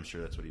 Nebraska. I'm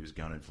sure that's what he was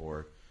gunning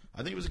for. I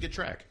think it was a good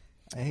track.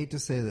 I hate to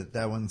say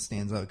that one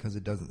stands out because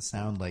it doesn't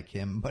sound like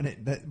him,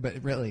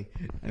 but really,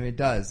 it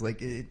does.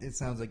 Like it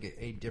sounds like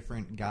a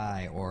different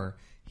guy or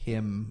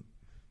him.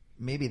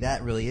 Maybe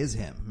that really is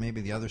him.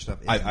 Maybe the other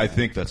stuff is I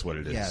think that's what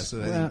it is. Yeah,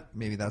 so I think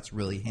maybe that's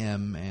really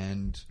him.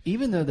 And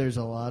even though there's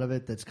a lot of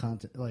it that's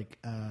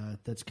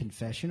that's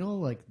confessional,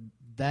 like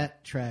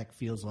that track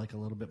feels like a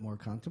little bit more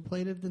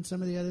contemplative than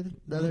some of the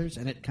others,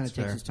 and it kind of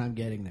takes its time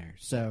getting there.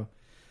 So,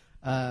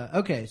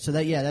 okay, so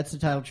that's the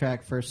title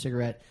track, First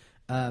Cigarette.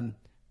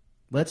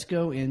 Let's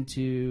go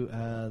into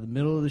the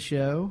middle of the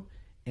show,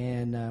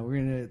 and we're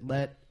going to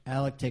let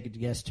Alec take a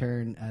guest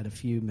turn at a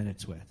few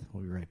minutes with.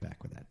 We'll be right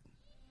back with that.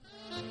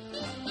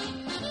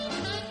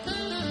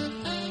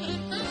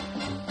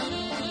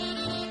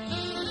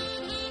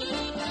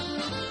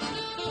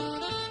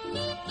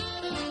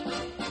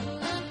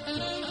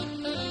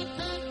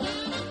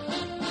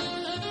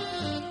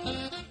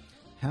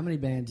 How many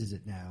bands is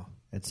it now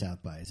at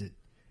South by? Is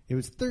It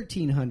was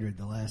 1,300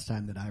 the last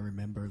time that I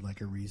remember,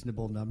 like a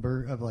reasonable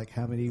number of like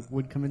how many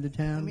would come into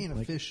town. I mean,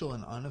 like, official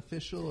and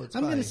unofficial.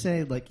 I'm going to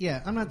say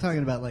I'm not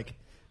talking about like,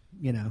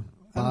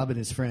 Bob and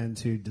his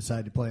friends who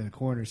decide to play in a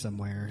corner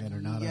somewhere and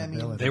are not on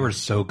bill. They were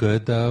so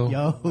good,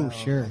 though.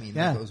 Sure. I mean,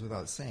 that goes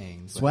without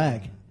saying.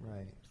 Swag.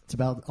 Right. It's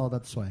all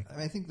about the swag.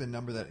 I think the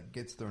number that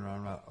gets thrown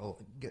around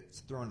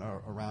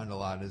a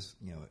lot is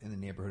in the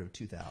neighborhood of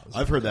 2,000.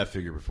 I've heard that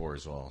figure before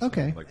as well.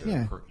 Okay,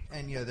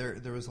 and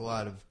there was a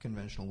lot of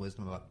conventional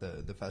wisdom about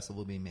the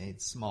festival being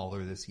made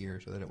smaller this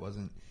year so that it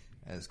wasn't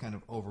as kind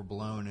of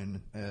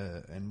overblown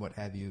and what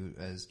have you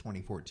as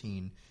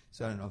 2014.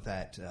 So I don't know if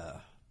that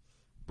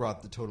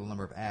brought the total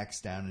number of acts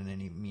down in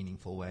any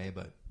meaningful way,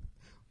 but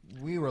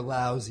we were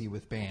lousy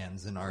with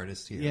bands and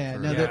artists here.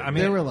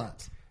 There were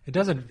lots. It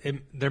doesn't.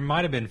 There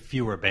might have been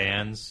fewer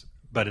bands,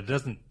 but it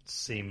doesn't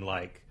seem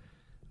like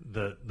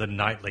the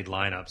nightly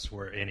lineups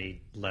were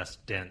any less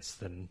dense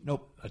than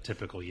a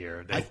typical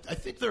year. I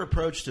think their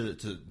approach to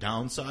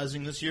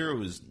downsizing this year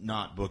was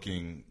not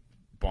booking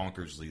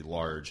bonkersly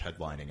large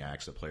headlining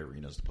acts that play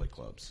arenas to play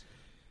clubs.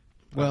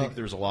 Well, I think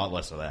there's a lot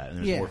less of that, and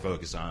there's more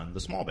focus on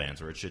the small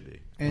bands where it should be.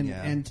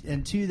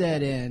 And to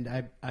that end,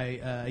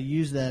 I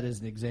use that as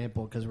an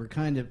example because we're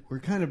kind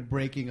of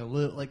breaking a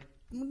little, like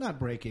not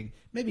breaking.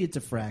 Maybe it's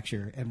a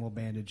fracture, and we'll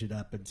bandage it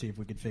up and see if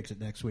we can fix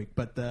it next week.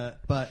 But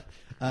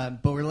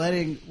we're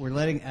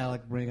letting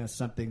Alec bring us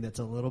something that's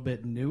a little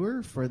bit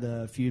newer for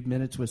the Feud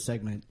Minutes with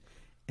segment.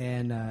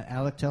 And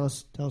Alec, tell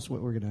us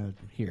what we're gonna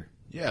hear.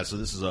 Yeah, so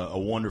this is a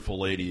wonderful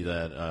lady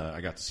that I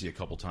got to see a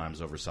couple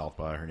times over South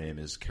by. Her name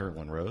is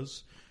Caroline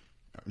Rose.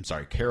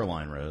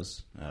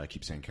 I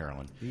keep saying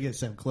Carolyn. You guys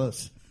sound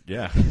close.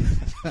 Yeah.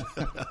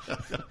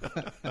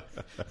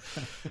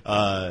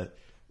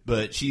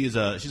 But she's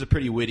a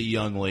pretty witty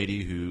young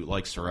lady who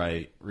likes to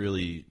write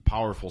really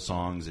powerful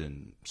songs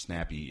in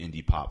snappy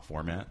indie pop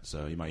format.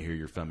 So you might hear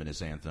your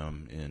feminist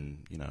anthem in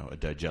a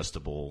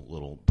digestible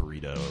little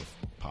burrito of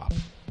pop.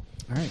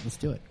 All right, let's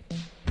do it.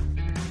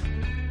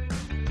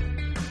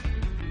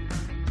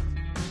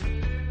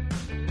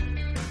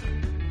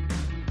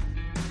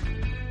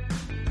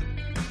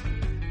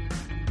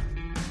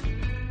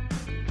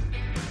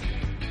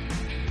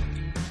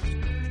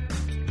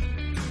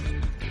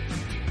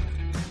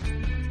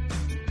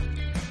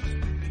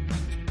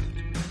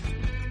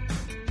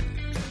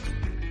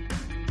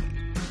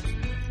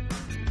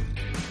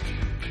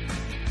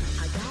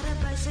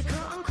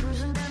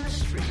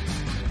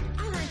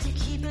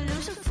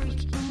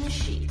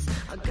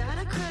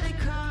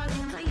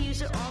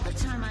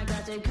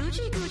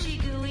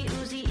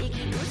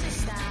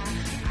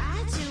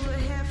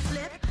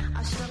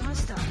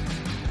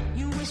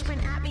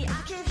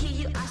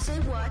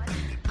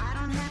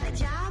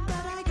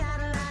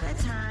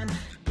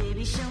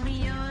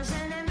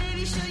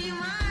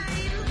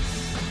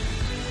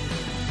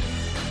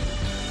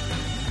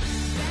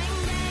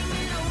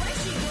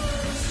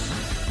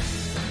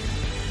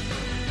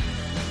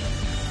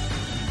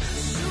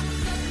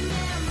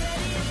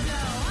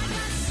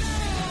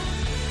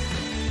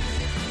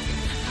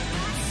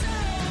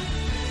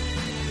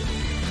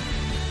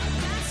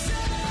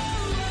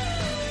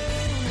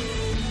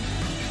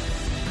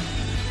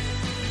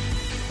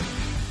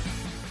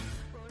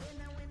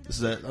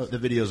 The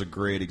video is a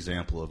great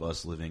example of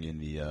us living in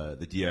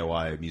the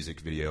DIY music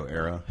video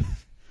era.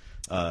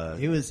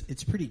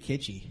 It's pretty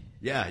kitschy.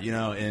 Yeah,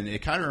 and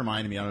it kind of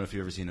reminded me. I don't know if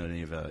you've ever seen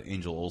any of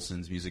Angel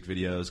Olsen's music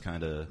videos.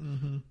 Kind of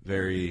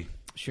very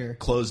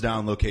closed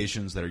down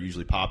locations that are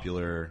usually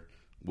popular,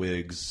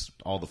 wigs,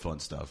 all the fun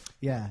stuff.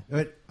 Yeah,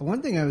 but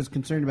one thing I was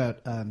concerned about: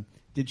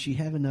 did she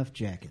have enough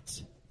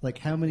jackets? Like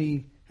how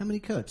many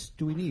coats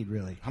do we need,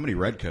 really? How many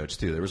red coats,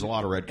 too? There was a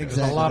lot of red coats.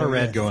 Exactly. There's a lot of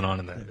red going on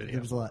in that video.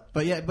 There was a lot.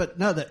 But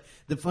no,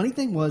 the funny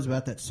thing was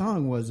about that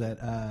song was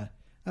that I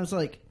was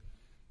like,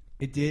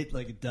 it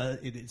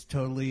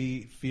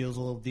totally feels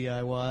a little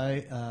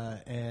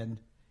DIY.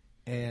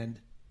 And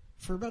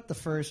for about the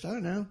first, I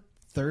don't know,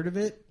 third of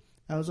it,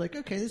 I was like,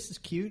 okay, this is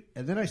cute.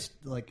 And then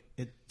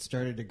it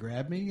started to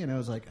grab me, and I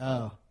was like,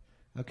 oh,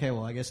 okay,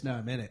 well, I guess now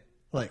I'm in it.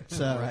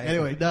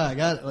 Anyway, no, I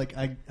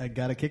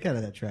got a kick out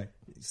of that track.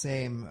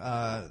 Same.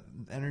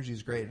 Energy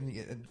is great.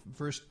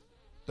 First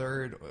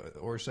third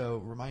or so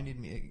reminded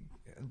me,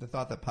 the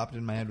thought that popped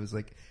in my head was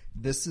like,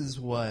 this is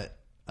what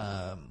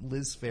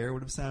Liz Phair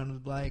would have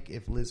sounded like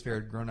if Liz Phair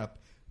had grown up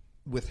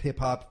with hip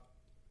hop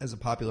as a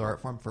popular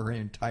art form for her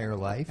entire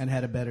life and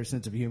had a better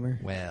sense of humor.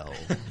 Well,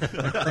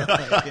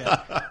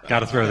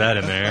 got to throw that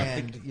in there.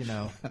 And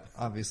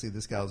obviously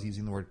this gal's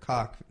using the word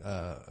cock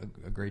a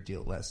great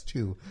deal less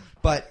too.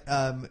 But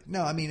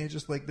no, I mean, it's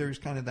just like there's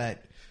kind of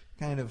that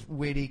kind of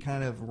witty,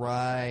 kind of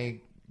wry,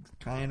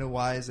 kind of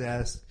wise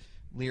ass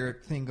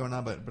lyric thing going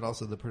on, but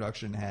also the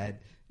production had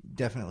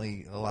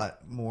definitely a lot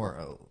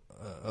more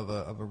of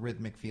a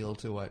rhythmic feel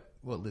to what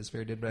Liz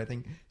Phair did. But I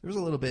think there was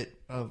a little bit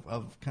of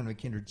kind of a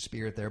kindred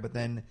spirit there. But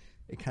then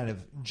it kind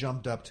of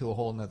jumped up to a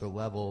whole nother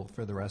level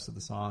for the rest of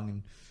the song.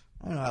 And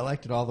I don't know, I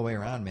liked it all the way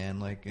around, man.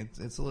 Like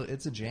it's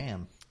a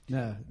jam.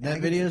 No,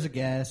 that video's a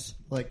gas.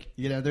 Like,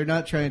 they're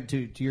not trying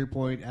to your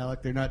point,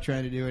 Alec, they're not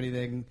trying to do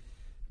anything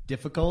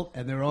difficult,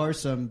 and there are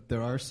some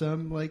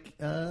like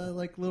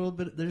little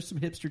bit, there's some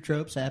hipster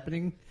tropes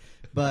happening,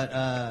 but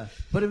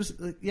it was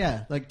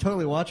like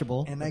totally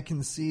watchable. And I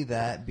can see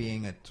that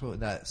being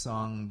that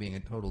song being a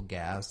total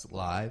gas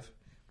live,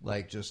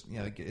 like just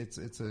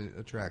it's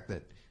a track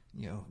that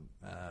and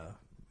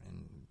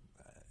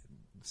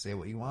say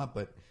what you want,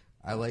 but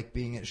I like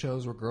being at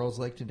shows where girls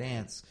like to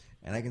dance,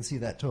 and I can see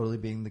that totally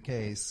being the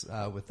case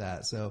with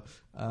that. So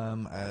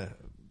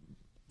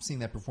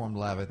seeing that performed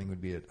live, I think,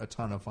 would be a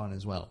ton of fun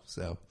as well.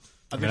 So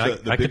I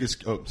think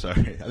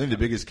the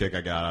biggest kick I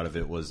got out of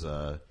it was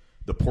the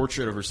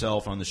portrait of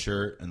herself on the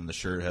shirt, and the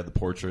shirt had the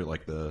portrait,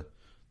 like the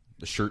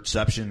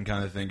shirtception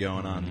kind of thing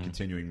going on, the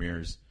continuing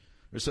mirrors.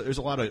 There's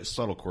a lot of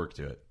subtle quirk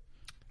to it.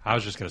 I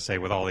was just going to say,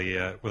 with all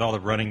the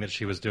running that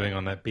she was doing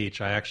on that beach,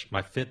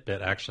 my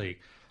Fitbit actually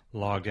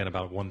logged in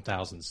about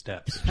 1,000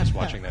 steps just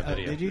watching that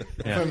video. Did you?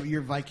 Yeah. From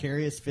your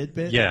Vicarious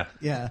Fitbit? Yeah.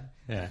 Yeah.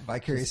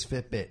 Vicarious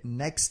Fitbit,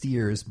 next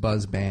year's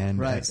Buzz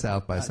Band at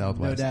South by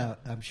Southwest. No doubt,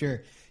 I'm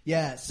sure.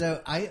 Yeah,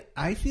 so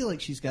I feel like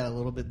she's got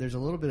there's a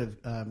little bit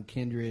of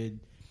kindred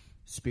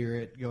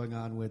spirit going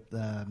on with,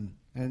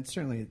 and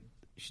certainly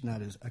she's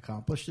not as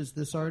accomplished as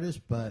this artist,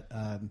 but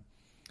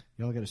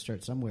you all got to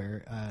start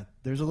somewhere.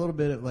 There's a little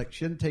bit of, like,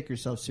 she doesn't take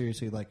herself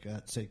seriously like,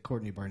 say,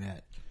 Courtney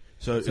Barnett.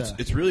 So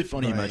it's really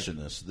funny you mentioned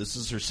this. This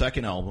is her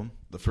second album.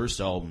 The first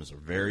album is a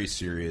very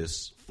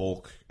serious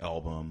folk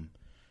album.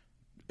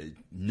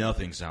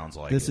 Nothing sounds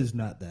like this it. is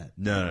not that.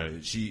 No.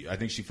 I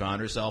think she found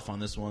herself on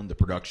this one. The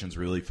production's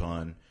really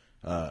fun.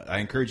 I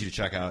encourage you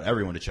to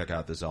everyone to check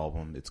out this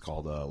album. It's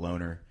called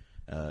Loner.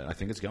 I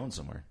think it's going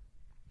somewhere.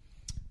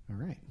 All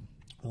right.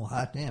 Well,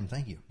 hot damn,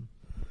 thank you.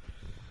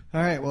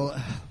 All right, well,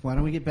 why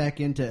don't we get back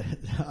into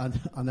on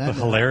that the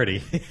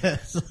hilarity?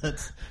 Yes,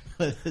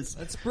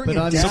 let's bring put it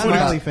on down. your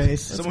smiley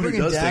face. Let's Someone bring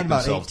who it does down take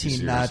about themselves too 18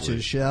 seriously.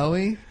 notches, shall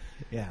we?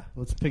 Yeah,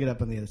 let's pick it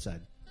up on the other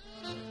side.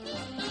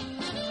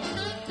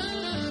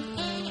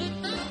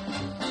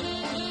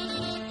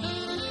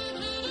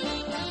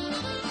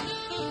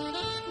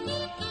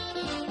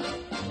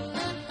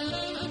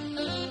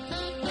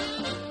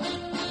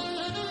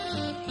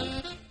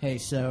 Hey,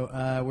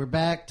 so we're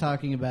back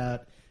talking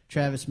about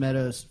Travis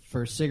Meadows'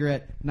 first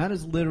cigarette. Not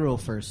his literal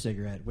first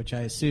cigarette, which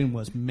I assume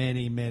was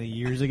many, many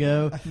years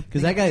ago.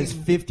 Because that guy is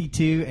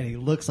 52 and he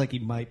looks like he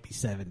might be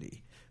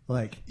 70.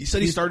 Like, He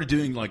said he started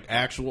doing like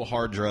actual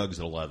hard drugs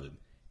at 11.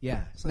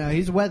 yeah. No,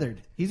 he's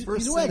weathered. He's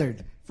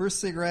weathered. First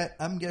cigarette,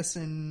 I'm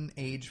guessing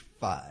age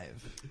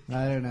 5.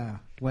 I don't know.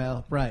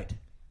 Well, right.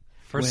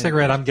 First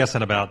cigarette, I'm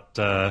guessing about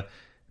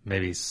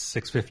maybe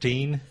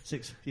 6:15.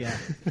 6, yeah.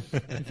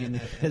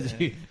 As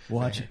you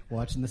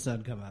watching the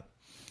sun come up.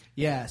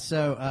 Yeah,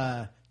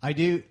 so I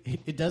do.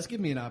 It does give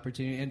me an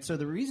opportunity, and so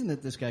the reason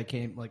that this guy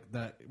came, like,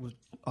 that was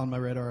on my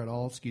radar at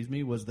all,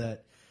 was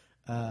that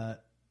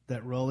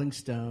that Rolling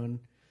Stone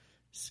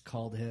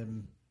called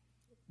him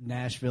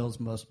Nashville's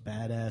most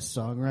badass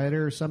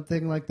songwriter or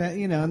something like that,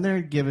 and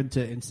they're given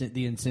to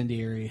the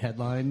incendiary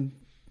headline.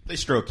 They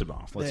stroked him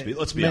off. Let's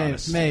be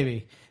honest.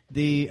 Maybe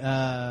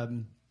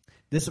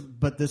this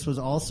was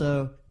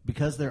also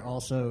because they're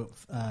also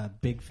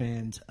big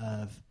fans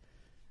of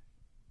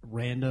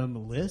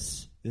random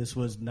lists. This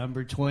was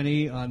number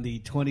 20 on the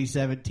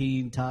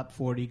 2017 top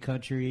 40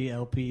 country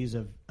LPs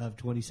of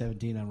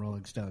 2017 on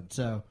Rolling Stone.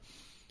 So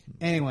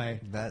anyway,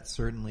 that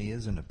certainly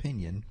is an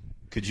opinion.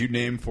 Could you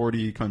name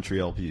 40 country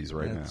LPs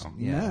right now?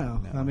 Yeah,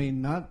 no. I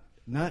mean, not.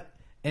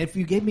 If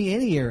you gave me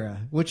any era,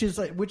 which is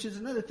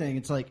another thing.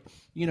 It's like,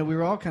 we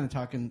were all kind of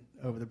talking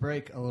over the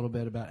break a little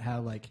bit about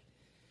how, like,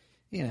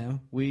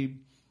 the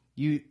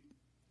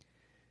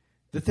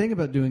thing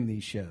about doing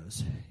these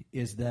shows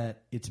is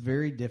that it's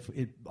very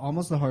different.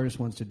 Almost the hardest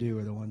ones to do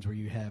are the ones where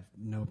you have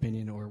no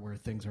opinion or where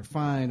things are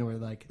fine or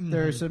like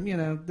there are some,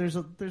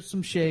 there's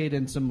some shade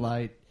and some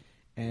light,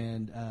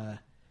 and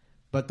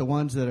but the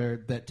ones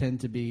that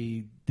tend to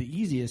be the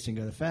easiest and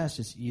go the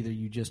fastest, either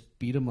you just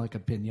beat them like a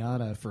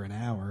piñata for an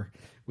hour,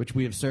 which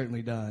we have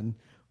certainly done,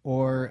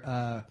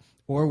 or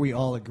we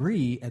all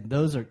agree, and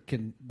those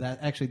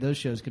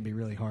shows can be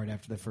really hard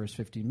after the first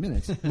 15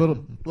 minutes. A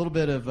little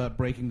bit of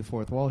breaking the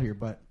fourth wall here,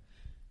 but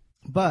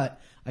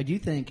I do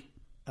think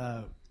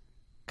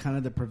kind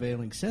of the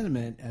prevailing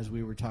sentiment as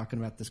we were talking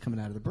about this coming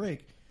out of the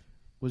break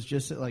was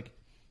just that, like,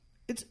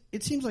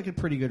 it seems like a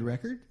pretty good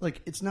record.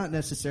 Like, it's not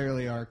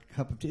necessarily our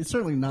cup of tea. It's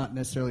certainly not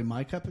necessarily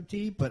my cup of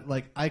tea, but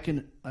like I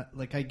can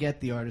I get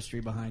the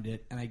artistry behind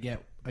it, and I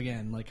get,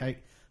 again, like I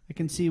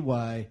can see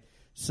why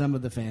some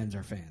of the fans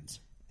are fans.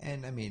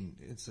 And I mean,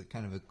 it's a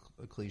kind of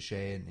a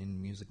cliche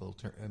in musical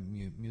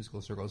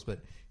circles, but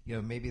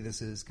maybe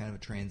this is kind of a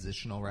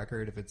transitional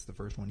record if it's the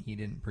first one he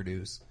didn't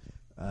produce,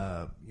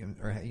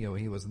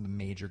 he wasn't the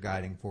major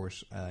guiding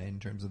force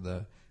in terms of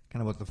the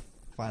kind of what the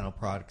final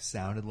product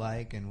sounded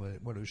like and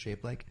what it was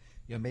shaped like.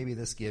 Maybe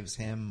this gives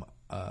him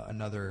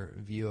another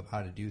view of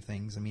how to do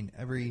things. I mean,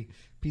 every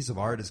piece of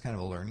art is kind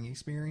of a learning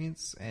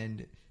experience,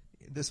 and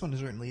this one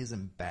certainly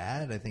isn't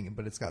bad, I think,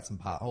 but it's got some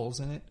potholes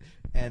in it.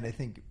 And I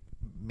think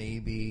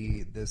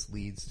maybe this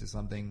leads to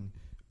something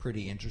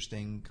pretty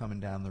interesting coming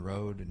down the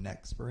road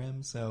next for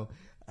him. So,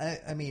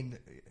 I mean,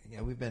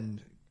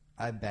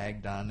 I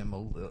bagged on him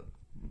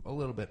a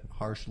little bit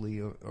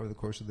harshly over the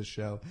course of the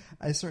show.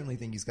 I certainly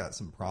think he's got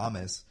some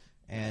promise,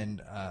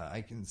 and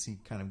I can see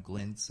kind of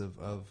glints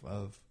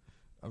of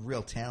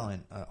real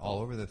talent all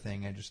over the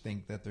thing. I just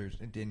think that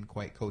it didn't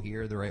quite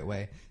cohere the right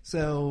way.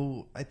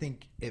 So I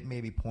think it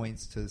maybe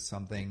points to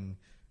something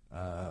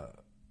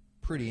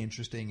pretty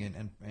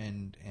interesting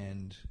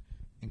and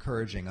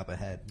encouraging up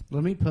ahead.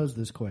 Let me pose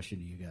this question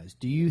to you guys.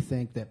 Do you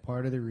think that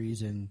part of the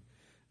reason,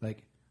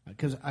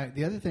 because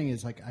the other thing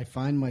is, I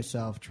find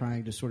myself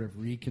trying to sort of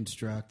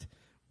reconstruct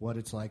what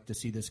it's like to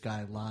see this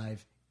guy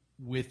live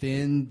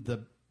within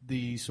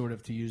the sort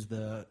of, to use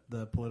the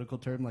political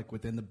term,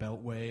 within the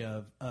beltway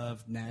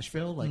of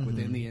Nashville,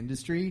 within the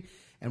industry.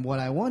 And what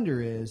I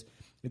wonder is,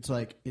 it's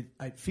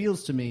it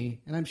feels to me,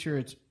 and I'm sure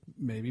it's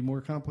maybe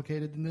more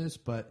complicated than this,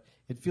 but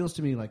it feels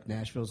to me like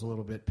Nashville's a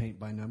little bit paint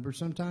by number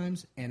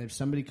sometimes. And if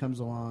somebody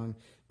comes along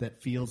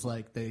that feels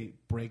like they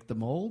break the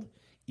mold,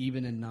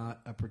 even in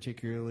not a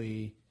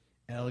particularly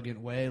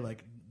elegant way,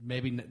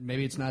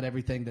 maybe it's not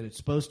everything that it's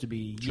supposed to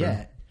be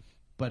yet,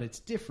 but it's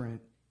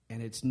different,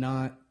 and it's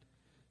not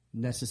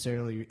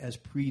necessarily as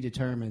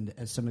predetermined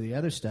as some of the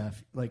other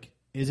stuff.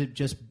 Is it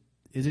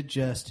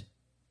just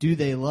do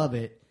they love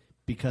it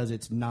because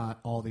it's not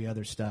all the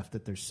other stuff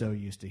that they're so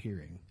used to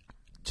hearing?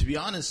 To be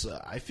honest,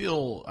 I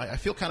feel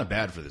kind of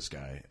bad for this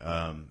guy.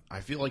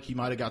 I feel like he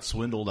might have got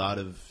swindled out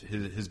of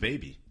his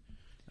baby.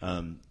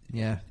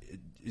 Yeah.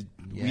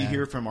 We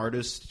hear from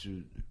artists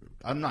who,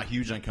 I'm not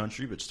huge on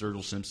country, but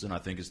Sturgill Simpson, I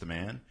think, is the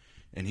man.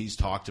 And he's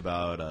talked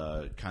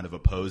about kind of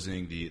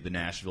opposing the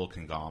Nashville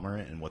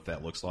conglomerate and what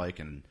that looks like,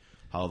 and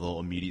how they'll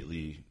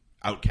immediately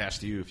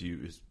outcast you if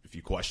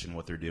you question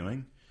what they're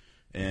doing.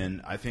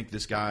 And I think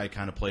this guy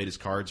kind of played his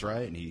cards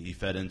right, and he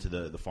fed into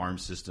the farm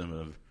system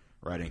of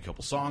writing a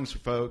couple songs for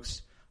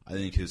folks. I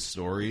think his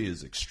story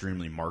is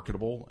extremely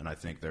marketable, and I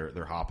think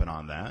they're hopping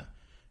on that.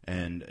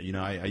 And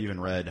I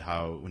even read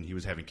how when he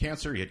was having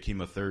cancer, he had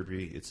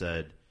chemotherapy. He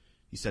said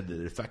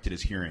that it affected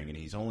his hearing, and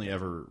he's only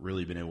ever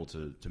really been able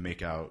to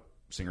make out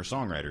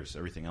singer-songwriters.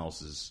 Everything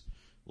else is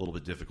a little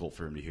bit difficult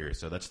for him to hear.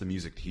 So that's the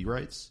music he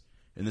writes.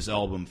 And this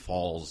album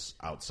falls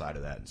outside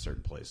of that in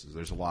certain places.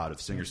 There's a lot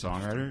of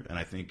singer-songwriter, and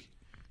I think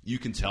you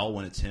can tell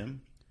when it's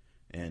him.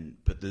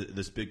 But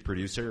this big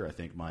producer, I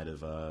think, might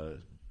have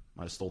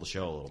stole the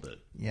show a little bit.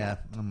 Yeah,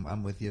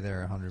 I'm with you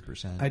there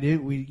 100%. I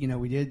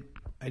did.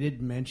 I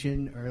did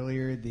mention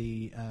earlier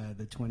the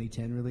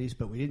 2010 release,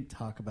 but we didn't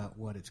talk about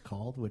what it's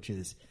called, which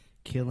is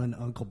Killin'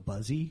 Uncle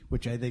Buzzy,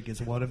 which I think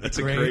is one of the That's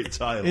a great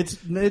title.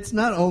 It's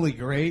not only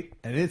great,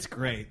 and it's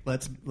great.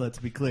 Let's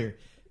be clear.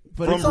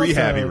 But From it's also,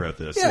 Rehab, he wrote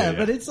this. Yeah,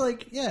 but it's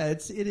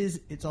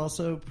it's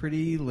also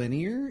pretty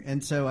linear,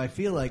 and so I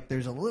feel like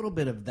there's a little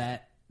bit of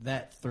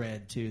that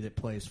thread too that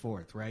plays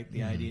forth, right?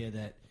 The idea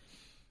that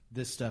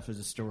this stuff is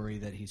a story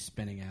that he's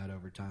spinning out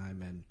over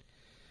time, and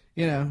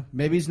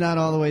maybe he's not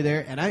all the way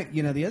there. And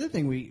the other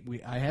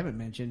thing I haven't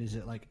mentioned is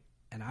that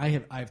and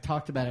I've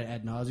talked about it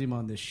ad nauseum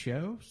on this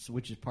show,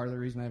 which is part of the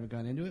reason I haven't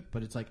gone into it.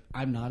 But it's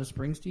I'm not a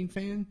Springsteen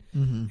fan,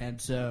 and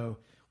so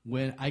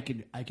when I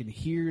can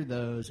hear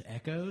those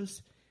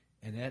echoes,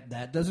 and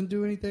that doesn't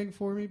do anything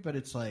for me. But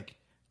it's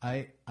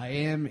I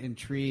am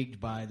intrigued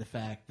by the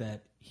fact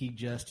that he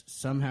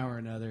just somehow or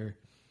another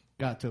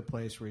got to a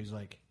place where he's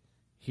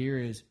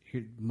here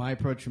my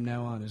approach from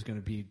now on is going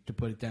to be to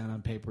put it down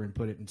on paper and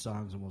put it in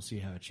songs, and we'll see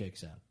how it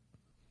shakes out.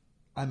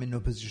 I'm in no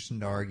position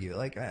to argue.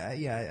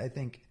 I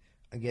think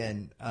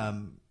again,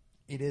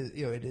 it is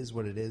it is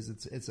what it is.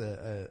 It's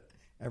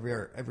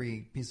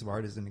every piece of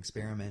art is an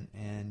experiment,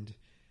 and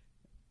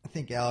I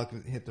think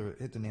Alec hit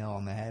the nail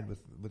on the head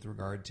with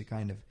regard to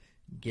kind of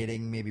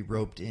getting maybe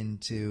roped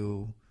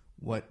into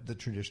what the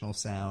traditional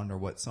sound or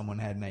what someone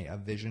had a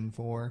vision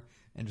for,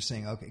 and just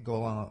saying, okay,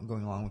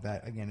 going along with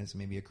that again is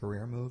maybe a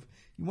career move.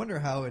 You wonder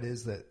how it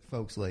is that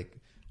folks like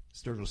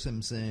Sturgill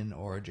Simpson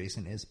or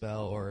Jason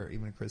Isbell or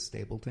even Chris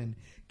Stapleton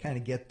kind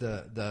of get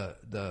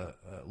the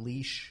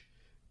leash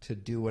to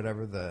do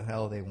whatever the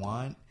hell they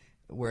want,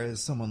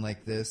 whereas someone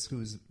like this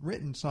who's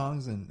written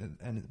songs and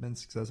has been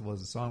successful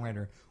as a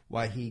songwriter,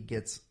 why he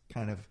gets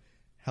kind of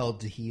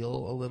held to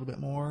heel a little bit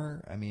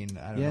more. I mean,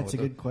 I don't know. It's a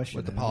good question.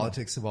 What the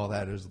politics of all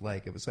that is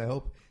like. So I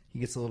hope he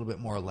gets a little bit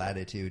more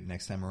latitude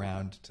next time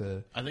around.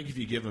 I think if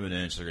you give him an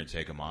inch, they're going to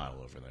take a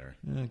mile over there.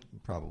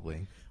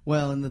 Probably.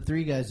 Well, and the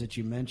three guys that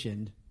you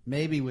mentioned,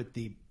 maybe with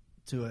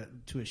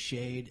to a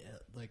shade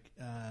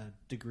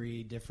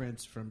degree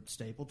difference from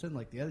Stapleton,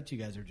 the other two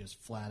guys are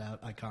just flat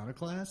out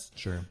iconoclasts.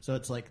 Sure. So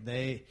it's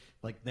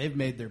they've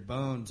made their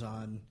bones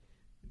on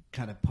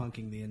kind of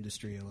punking the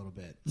industry a little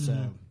bit. Mm-hmm.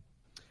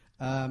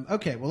 So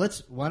okay, well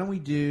let's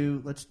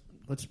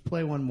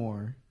play one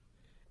more.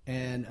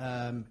 And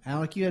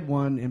Alec, you had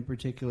one in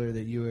particular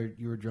that you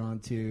were drawn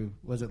to.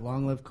 Was it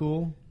Long Live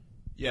Cool?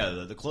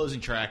 Yeah, the closing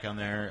track on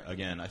there.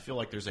 Again, I feel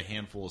like there's a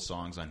handful of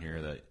songs on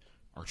here that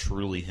are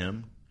truly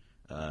him.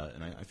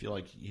 and I feel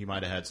like he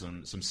might have had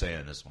some say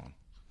in this one.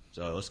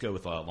 So let's go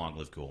with Long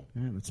Live Cool.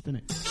 All right, let's spin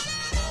it.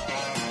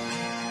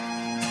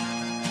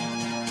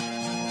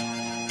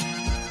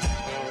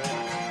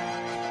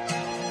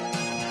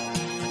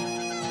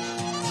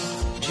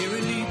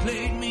 Jerry Lee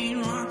played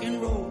mean rock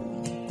and roll.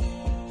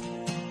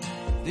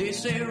 They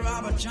say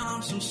Robert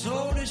Johnson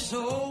sold his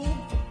soul.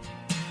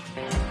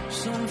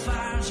 Some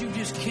fires you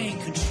just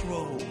can't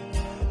control.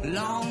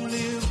 Long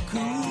live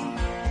cool.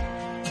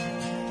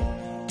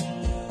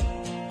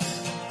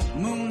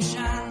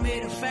 Moonshine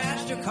made a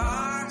faster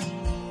car.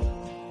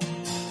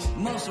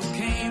 Muscle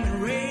came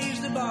and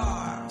raised the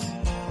bar.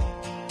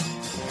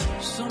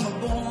 Some are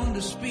born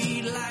to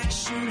speed like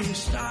shooting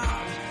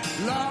stars.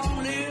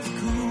 Long live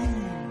cool.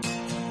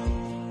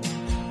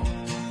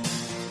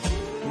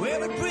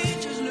 Every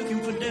preacher's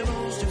looking for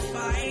devils to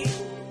fight.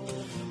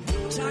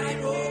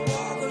 Tightrope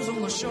walkers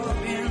on the sharp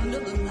end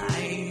of the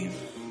knife.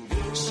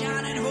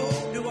 Shining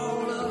hope to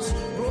all us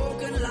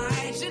broken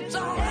lights. It's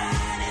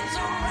alright, it's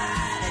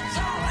alright, it's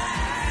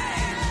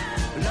alright.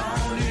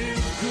 Long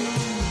live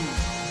cool.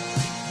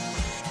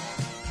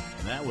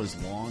 And that was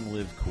Long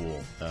Live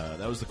Cool.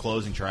 That was the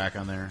closing track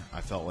on there.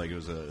 I felt like it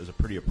was a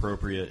pretty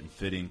appropriate and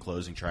fitting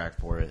closing track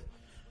for it.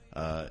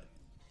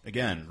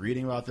 Again,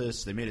 reading about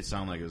this, they made it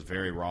sound like it was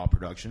very raw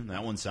production.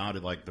 That one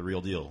sounded like the real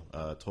deal.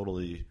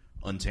 Totally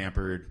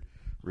untampered,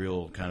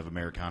 real kind of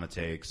Americana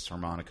takes,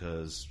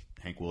 harmonicas,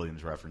 Hank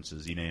Williams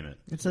references, you name it.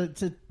 It's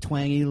a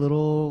twangy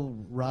little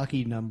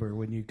rocky number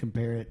when you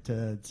compare it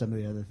to some of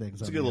the other things.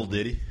 It's a good little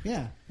ditty.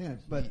 Yeah,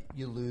 but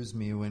You lose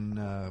me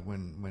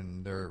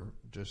when they're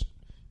just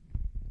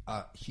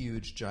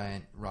huge,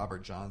 giant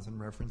Robert Johnson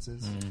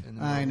references. In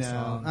the I know,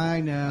 song.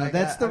 Like,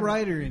 that's the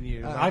writer in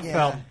you. I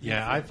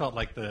felt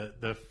like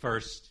the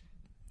first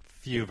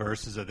few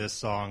verses of this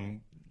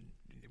song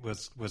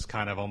was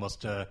kind of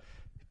almost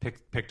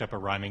picked up a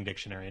rhyming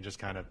dictionary and just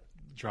kind of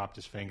dropped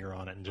his finger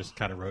on it and just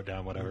kind of wrote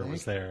down whatever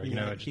was there. You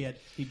know,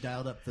 he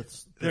dialed up the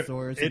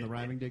thesaurus in the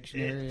rhyming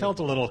dictionary. It felt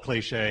a little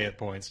cliche at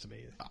points to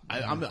me.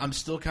 I'm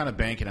still kind of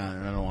banking on it,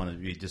 and I don't want to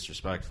be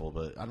disrespectful,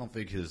 but I don't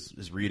think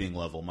his reading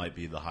level might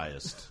be the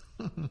highest.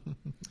 I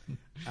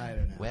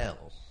don't know.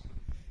 Well,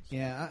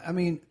 yeah, I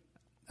mean,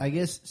 I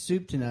guess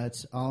soup to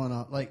nuts. All in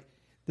all, like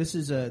this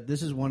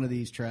is one of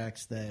these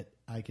tracks that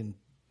I can,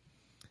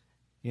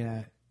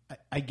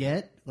 I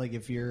get, like,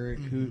 if you're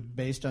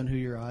based on who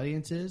your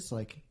audience is,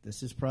 like,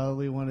 this is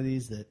probably one of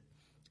these that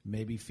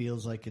maybe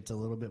feels like it's a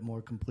little bit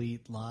more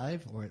complete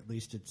live, or at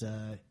least it's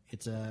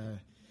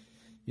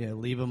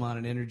leave them on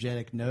an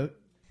energetic note.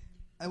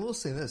 I will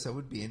say this: I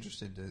would be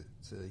interested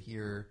to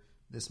hear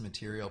this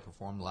material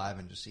performed live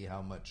and just see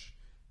how much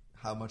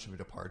of a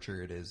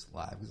departure it is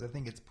live, because I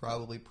think it's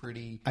probably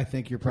pretty. I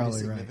think you're probably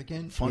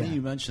significant. right. Funny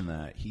you mentioned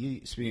that.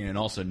 Speaking and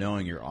also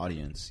knowing your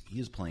audience, he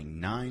is playing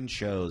 9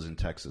 shows in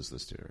Texas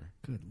this tour.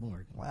 Good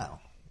Lord. Wow.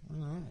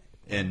 All right.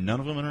 And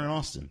none of them are in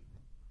Austin.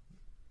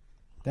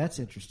 That's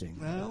interesting.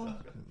 Well,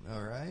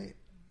 all right.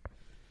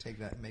 Take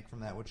that, make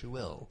from that what you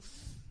will.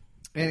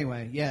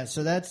 Anyway, yeah,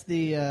 so that's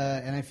the,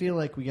 and I feel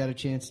like we got a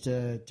chance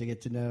to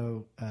get to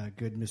know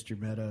good Mr.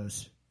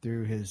 Meadows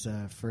through his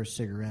first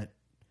cigarette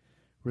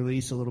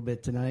release a little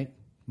bit tonight.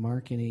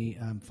 Mark, any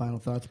final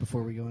thoughts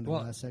before we go into the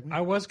last segment?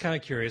 I was kind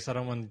of curious. I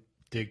don't want to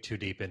dig too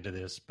deep into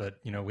this, but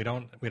we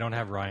don't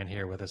have Ryan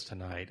here with us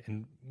tonight,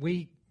 and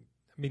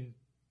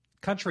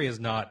country is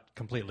not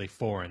completely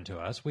foreign to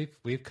us.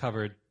 We've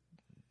covered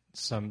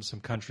some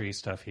country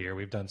stuff here.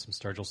 We've done some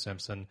Sturgill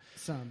Simpson.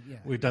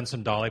 We've done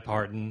some Dolly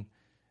Parton.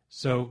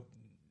 So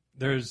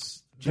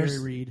there's Jerry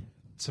Reed.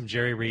 Some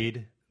Jerry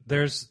Reed.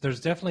 There's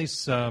definitely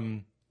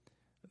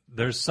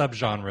there's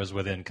subgenres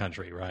within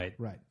country, right?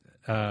 Right.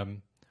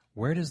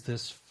 Where does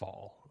this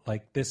fall?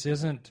 Like, this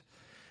isn't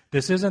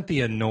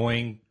the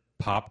annoying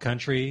pop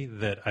country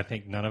that I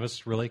think none of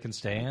us really can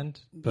stand.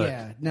 But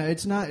yeah, no,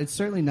 it's not. It's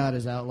certainly not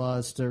as outlaw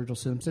as Sturgill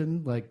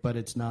Simpson. Like, but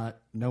it's not.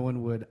 No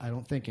one would. I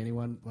don't think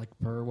anyone, like,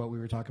 per what we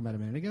were talking about a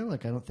minute ago.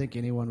 Like, I don't think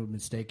anyone would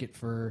mistake it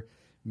for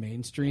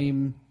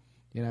mainstream.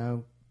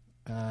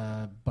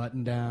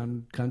 Button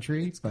down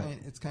country. It's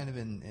kind of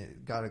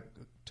it got a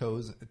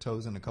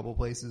toes in a couple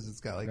places.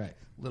 It's got a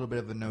little bit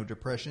of a no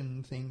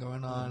depression thing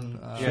going on.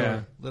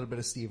 A little bit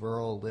of Steve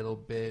Earle, a little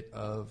bit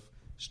of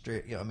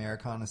straight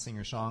Americana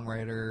singer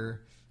songwriter.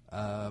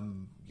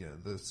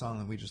 The song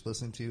that we just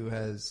listened to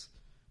is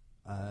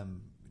a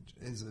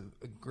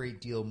great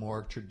deal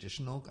more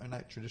traditional,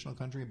 not traditional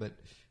country, but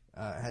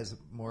has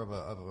more of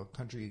a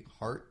country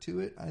heart to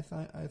it. I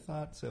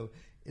thought so.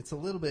 It's a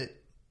little bit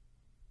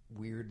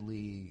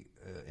weirdly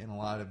in a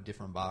lot of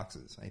different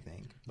boxes, I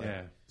think. But,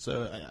 yeah.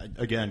 So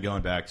again,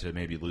 going back to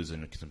maybe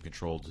losing some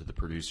control to the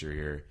producer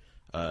here.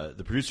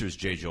 The producer is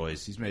Jay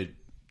Joyce. He's made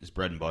his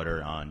bread and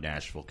butter on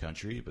Nashville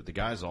country, but the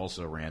guy's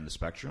also ran the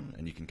spectrum,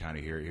 and you can kind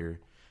of hear it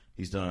here.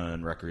 He's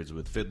done records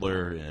with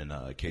Fiddler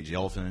and Cage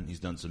Elephant. He's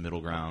done some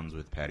middle grounds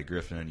with Patty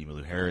Griffin,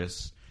 Emmylou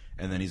Harris,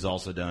 and then he's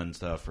also done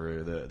stuff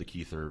for the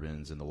Keith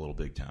Urbans and the Little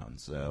Big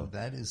Towns. So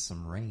that is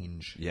some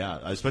range. Yeah,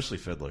 especially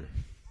Fiddler.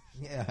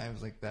 Yeah, I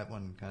was like, that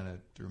one kind of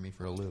threw me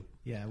for a loop.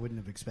 Yeah, I wouldn't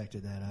have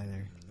expected that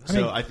either.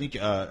 So I think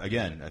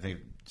again, I think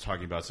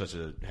talking about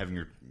having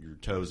your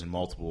toes in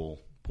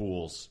multiple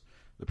pools,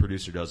 the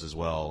producer does as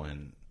well,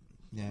 and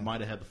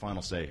might have had the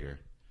final say here.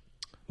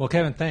 Well,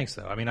 Kevin, thanks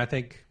though. I mean, I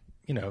think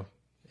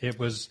it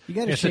was. You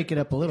got to shake it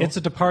up a little. It's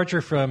a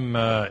departure from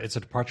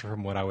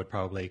what I would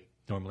probably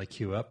normally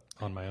queue up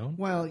on my own.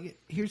 Well,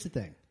 here's the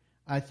thing.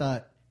 I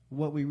thought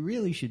what we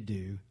really should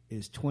do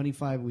is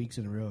 25 weeks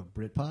in a row of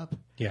Britpop,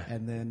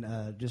 and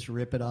then just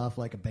rip it off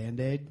like a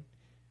Band-Aid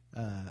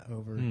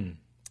over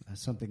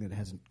something that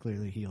hasn't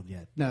clearly healed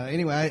yet. No,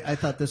 anyway, I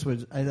thought this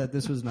was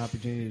an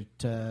opportunity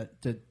to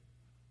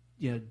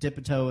dip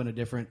a toe in a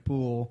different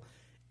pool,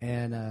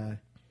 and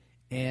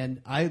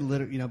I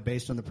literally,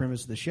 based on the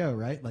premise of the show,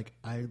 right? Like,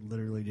 I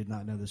literally did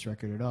not know this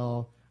record at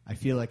all. I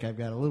feel like I've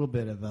got a little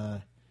bit of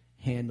a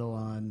handle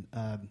on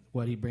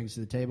what he brings to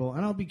the table,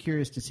 and I'll be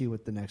curious to see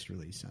what the next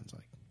release sounds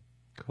like.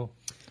 Cool.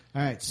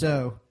 All right,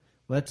 so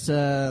let's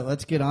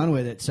get on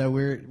with it. So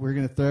we're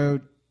going to throw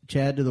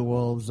Chad to the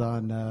wolves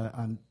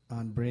on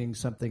bringing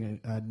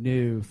something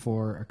new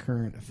for a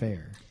current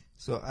affair.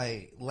 So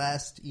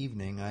last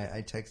evening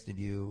I texted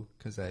you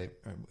because I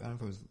don't know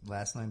if it was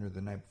last night or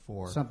the night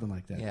before, something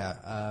like that.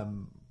 Yeah,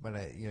 but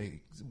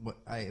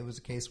it was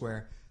a case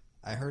where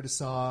I heard a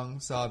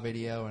song, saw a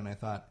video, and I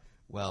thought,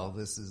 well,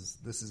 this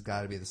has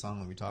got to be the song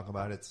that we talk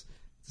about. It's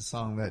a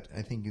song that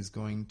I think is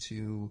going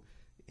to.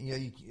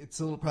 It's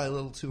probably a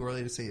little too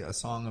early to say a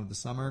song of the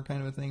summer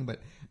kind of a thing, but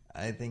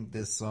I think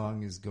this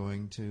song is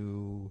going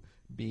to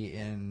be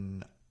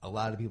in a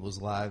lot of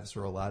people's lives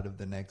for a lot of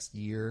the next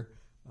year,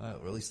 or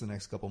at least the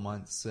next couple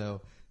months.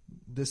 So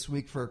this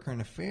week for a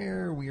current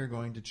affair, we are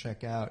going to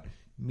check out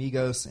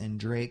Meadows and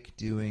Drake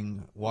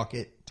doing Walk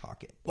It,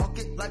 Talk It. Walk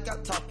it like I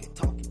talk it,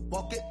 talk it.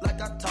 Walk it like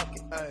I talk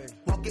it, ay.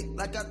 Walk it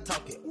like I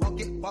talk it. Walk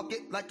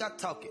it like I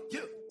talk it. Yeah.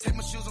 Take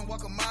my shoes and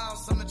walk a mile,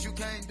 something that you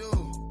can't do.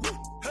 Woo.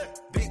 Hey.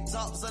 Big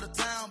talks of the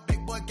town,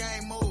 big boy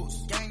gang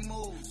moves. Gang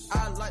moves.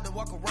 I like to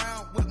walk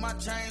around with my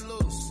chain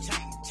loose. Chain.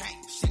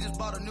 She just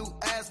bought a new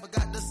ass, but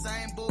got the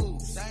same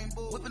boobs.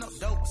 Whipping up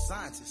dope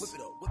scientists. Whip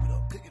it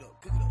up, cook it up.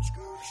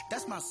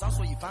 That's my sauce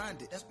where you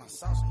find it. That's my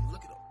sauce when you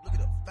look it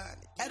up, find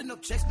it. Adding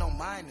up checks, no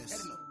minus.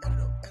 Add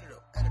it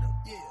up,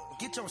 yeah.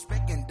 Get your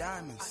respect in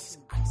diamonds.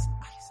 Ice.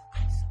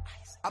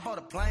 I bought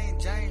a plain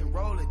Jane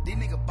roller, these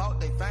niggas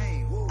bought they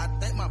fame. Woo. I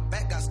think my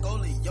back got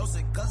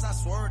scoliosis, cause I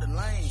swerved the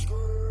lane.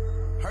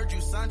 Heard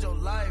you signed your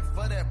life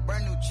for that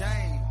brand new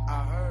chain.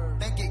 I heard.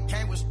 Think it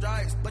came with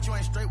stripes, but you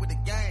ain't straight with the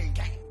gang.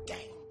 Gang.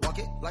 Walk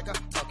it like I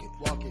talk it.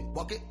 Walk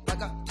it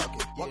like I talk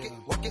it. Walk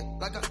it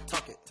like I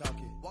talk it.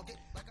 Walk it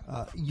like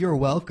I You're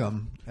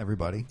welcome,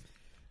 everybody.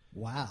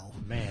 Wow.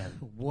 Man.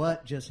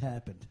 What just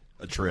happened?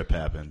 A trip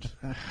happened.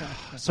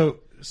 So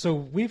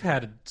we've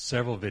had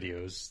several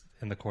videos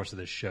in the course of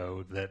this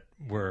show that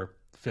were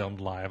filmed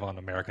live on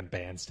American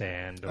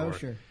Bandstand or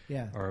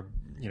or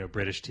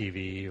British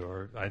TV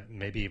or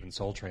maybe even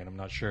Soul Train. I'm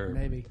not sure.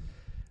 Maybe.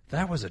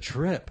 That was a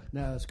trip.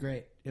 No, it was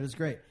great. It was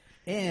great.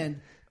 And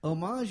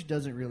Homage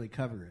doesn't really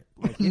cover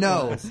it.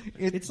 No.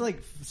 It's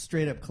like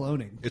straight up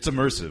cloning. It's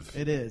immersive.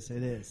 It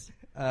is.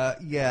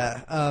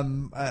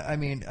 I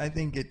mean, I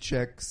think it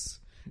checks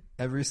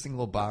every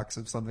single box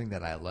of something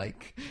that I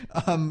like.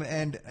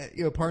 And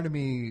part of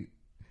me,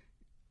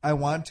 I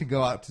want to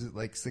go out to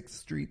like 6th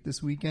Street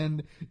this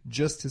weekend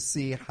just to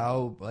see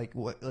how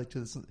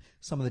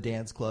some of the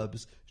dance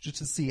clubs, just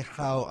to see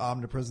how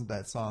omnipresent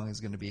that song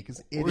is going to be.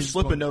 Because or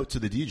slip a note to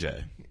the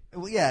DJ.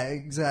 Well, yeah,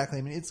 exactly.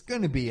 I mean, it's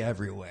going to be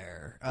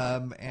everywhere.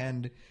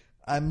 And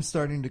I'm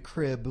starting to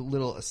crib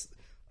little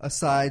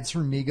asides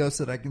from Migos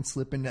that I can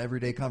slip into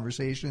everyday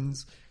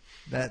conversations.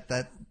 That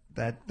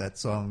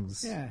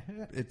song's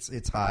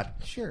it's hot.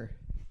 Sure,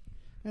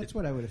 that's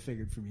what I would have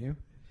figured from you.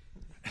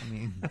 I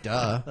mean,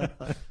 duh.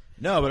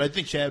 No, but I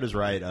think Chad was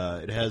right.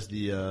 It has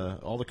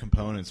all the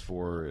components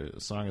for a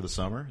song of the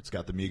summer. It's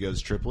got the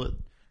Migos triplet.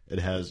 It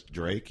has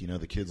Drake.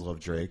 The kids love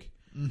Drake.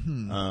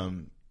 Mm-hmm.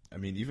 I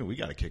mean, even we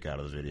got a kick out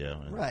of the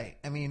video. Right.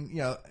 I mean,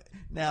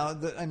 now,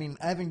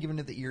 I haven't given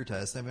it the ear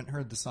test. I haven't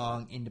heard the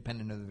song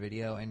independent of the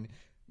video. And,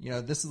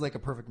 this is like a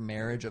perfect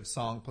marriage of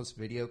song plus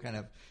video, kind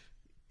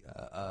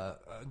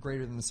of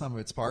greater than the sum of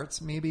its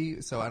parts,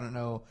 maybe. So I don't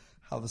know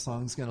how the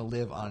song's going to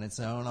live on its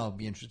own. I'll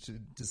be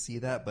interested to see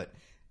that. But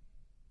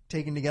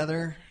taken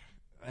together,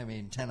 I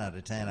mean, 10 out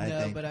of 10, I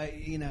think. No, but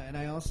and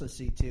I also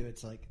see, too,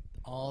 it's like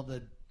all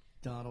the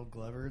Donald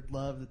Glover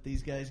love that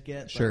these guys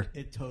get. Sure. Like,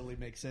 it totally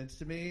makes sense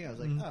to me. I was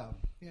like, oh,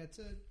 yeah,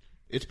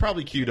 it's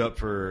probably queued up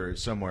for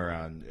somewhere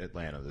around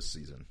Atlanta this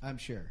season. I'm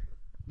sure.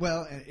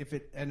 Well,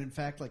 and in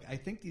fact, like, I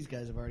think these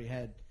guys have already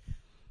had,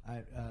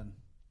 I've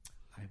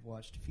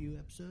watched a few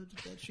episodes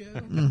of that show,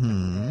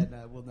 and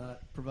I will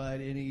not provide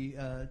any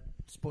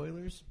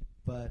spoilers,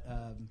 but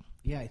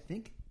yeah, I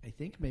think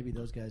maybe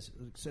those guys,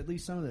 at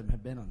least some of them,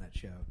 have been on that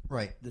show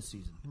this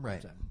season.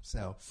 Right.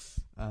 So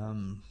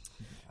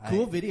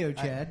cool video,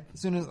 Chad.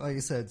 As soon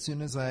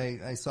as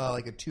I saw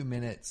like a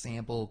 2-minute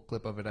sample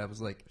clip of it, I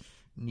was like,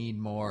 need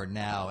more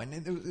now. And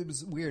it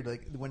was weird,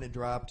 like when it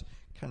dropped,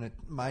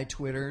 my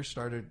Twitter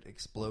started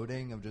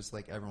exploding of just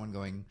like everyone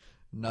going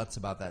nuts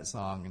about that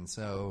song. And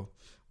so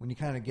when you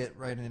kind of get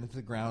right into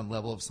the ground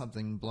level of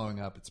something blowing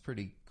up, it's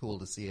pretty cool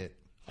to see it.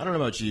 I don't know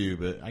about you,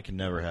 but I can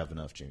never have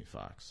enough Jamie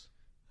Foxx.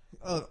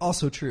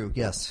 Also true.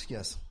 Yes.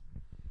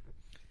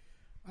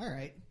 All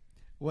right.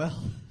 Well,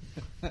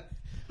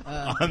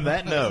 on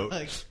that note,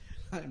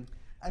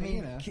 I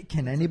mean,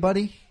 can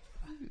anybody?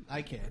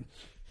 I can.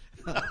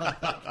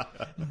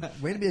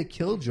 Way to be a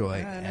killjoy,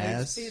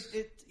 ass.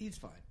 He's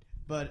fine,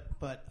 but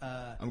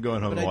I'm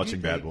going home and watching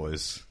Bad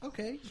Boys.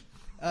 Okay,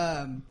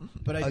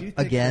 but I do think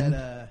again.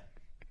 that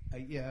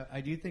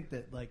I do think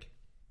that like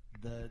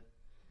the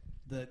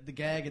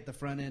gag at the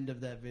front end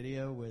of that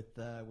video with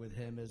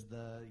him as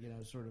the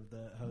sort of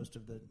the host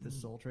of the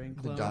Soul Train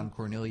clone, the Don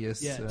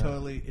Cornelius. Yeah,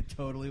 it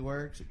totally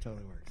works.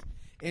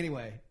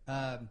 Anyway,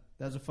 that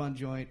was a fun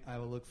joint. I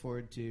will look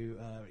forward to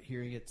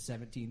hearing it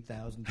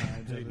 17,000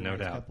 times over the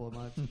next couple of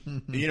months.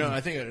 I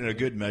think a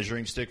good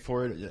measuring stick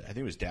for it, I think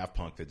it was Daft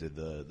Punk that did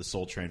the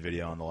Soul Train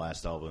video on the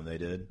last album they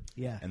did.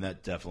 Yeah. And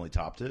that definitely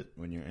topped it.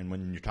 When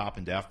you're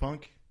topping Daft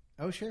Punk,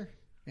 oh sure.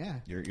 Yeah.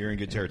 You're in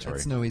good territory.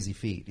 It's no easy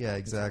feat. Yeah,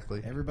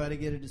 exactly. Everybody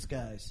get a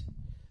disguise.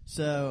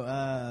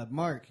 So,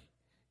 Mark.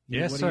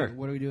 Yes, sir.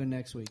 What are we doing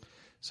next week?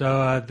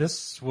 So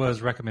this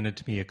was recommended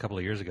to me a couple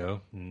of years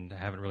ago, and I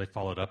haven't really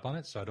followed up on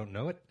it, so I don't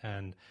know it.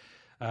 And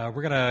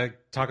we're going to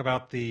talk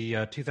about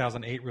the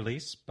 2008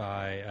 release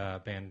by a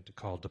band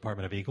called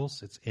Department of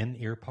Eagles. It's In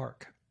Ear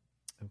Park.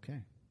 Okay.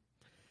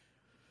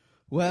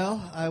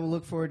 Well, I will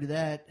look forward to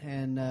that,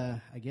 and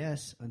I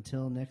guess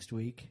until next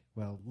week,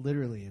 well,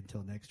 literally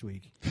until next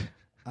week,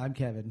 I'm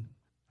Kevin.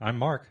 I'm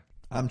Mark.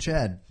 I'm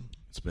Chad.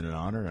 It's been an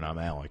honor, and I'm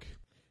Alec.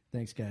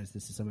 Thanks, guys.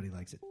 This is Somebody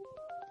Likes It.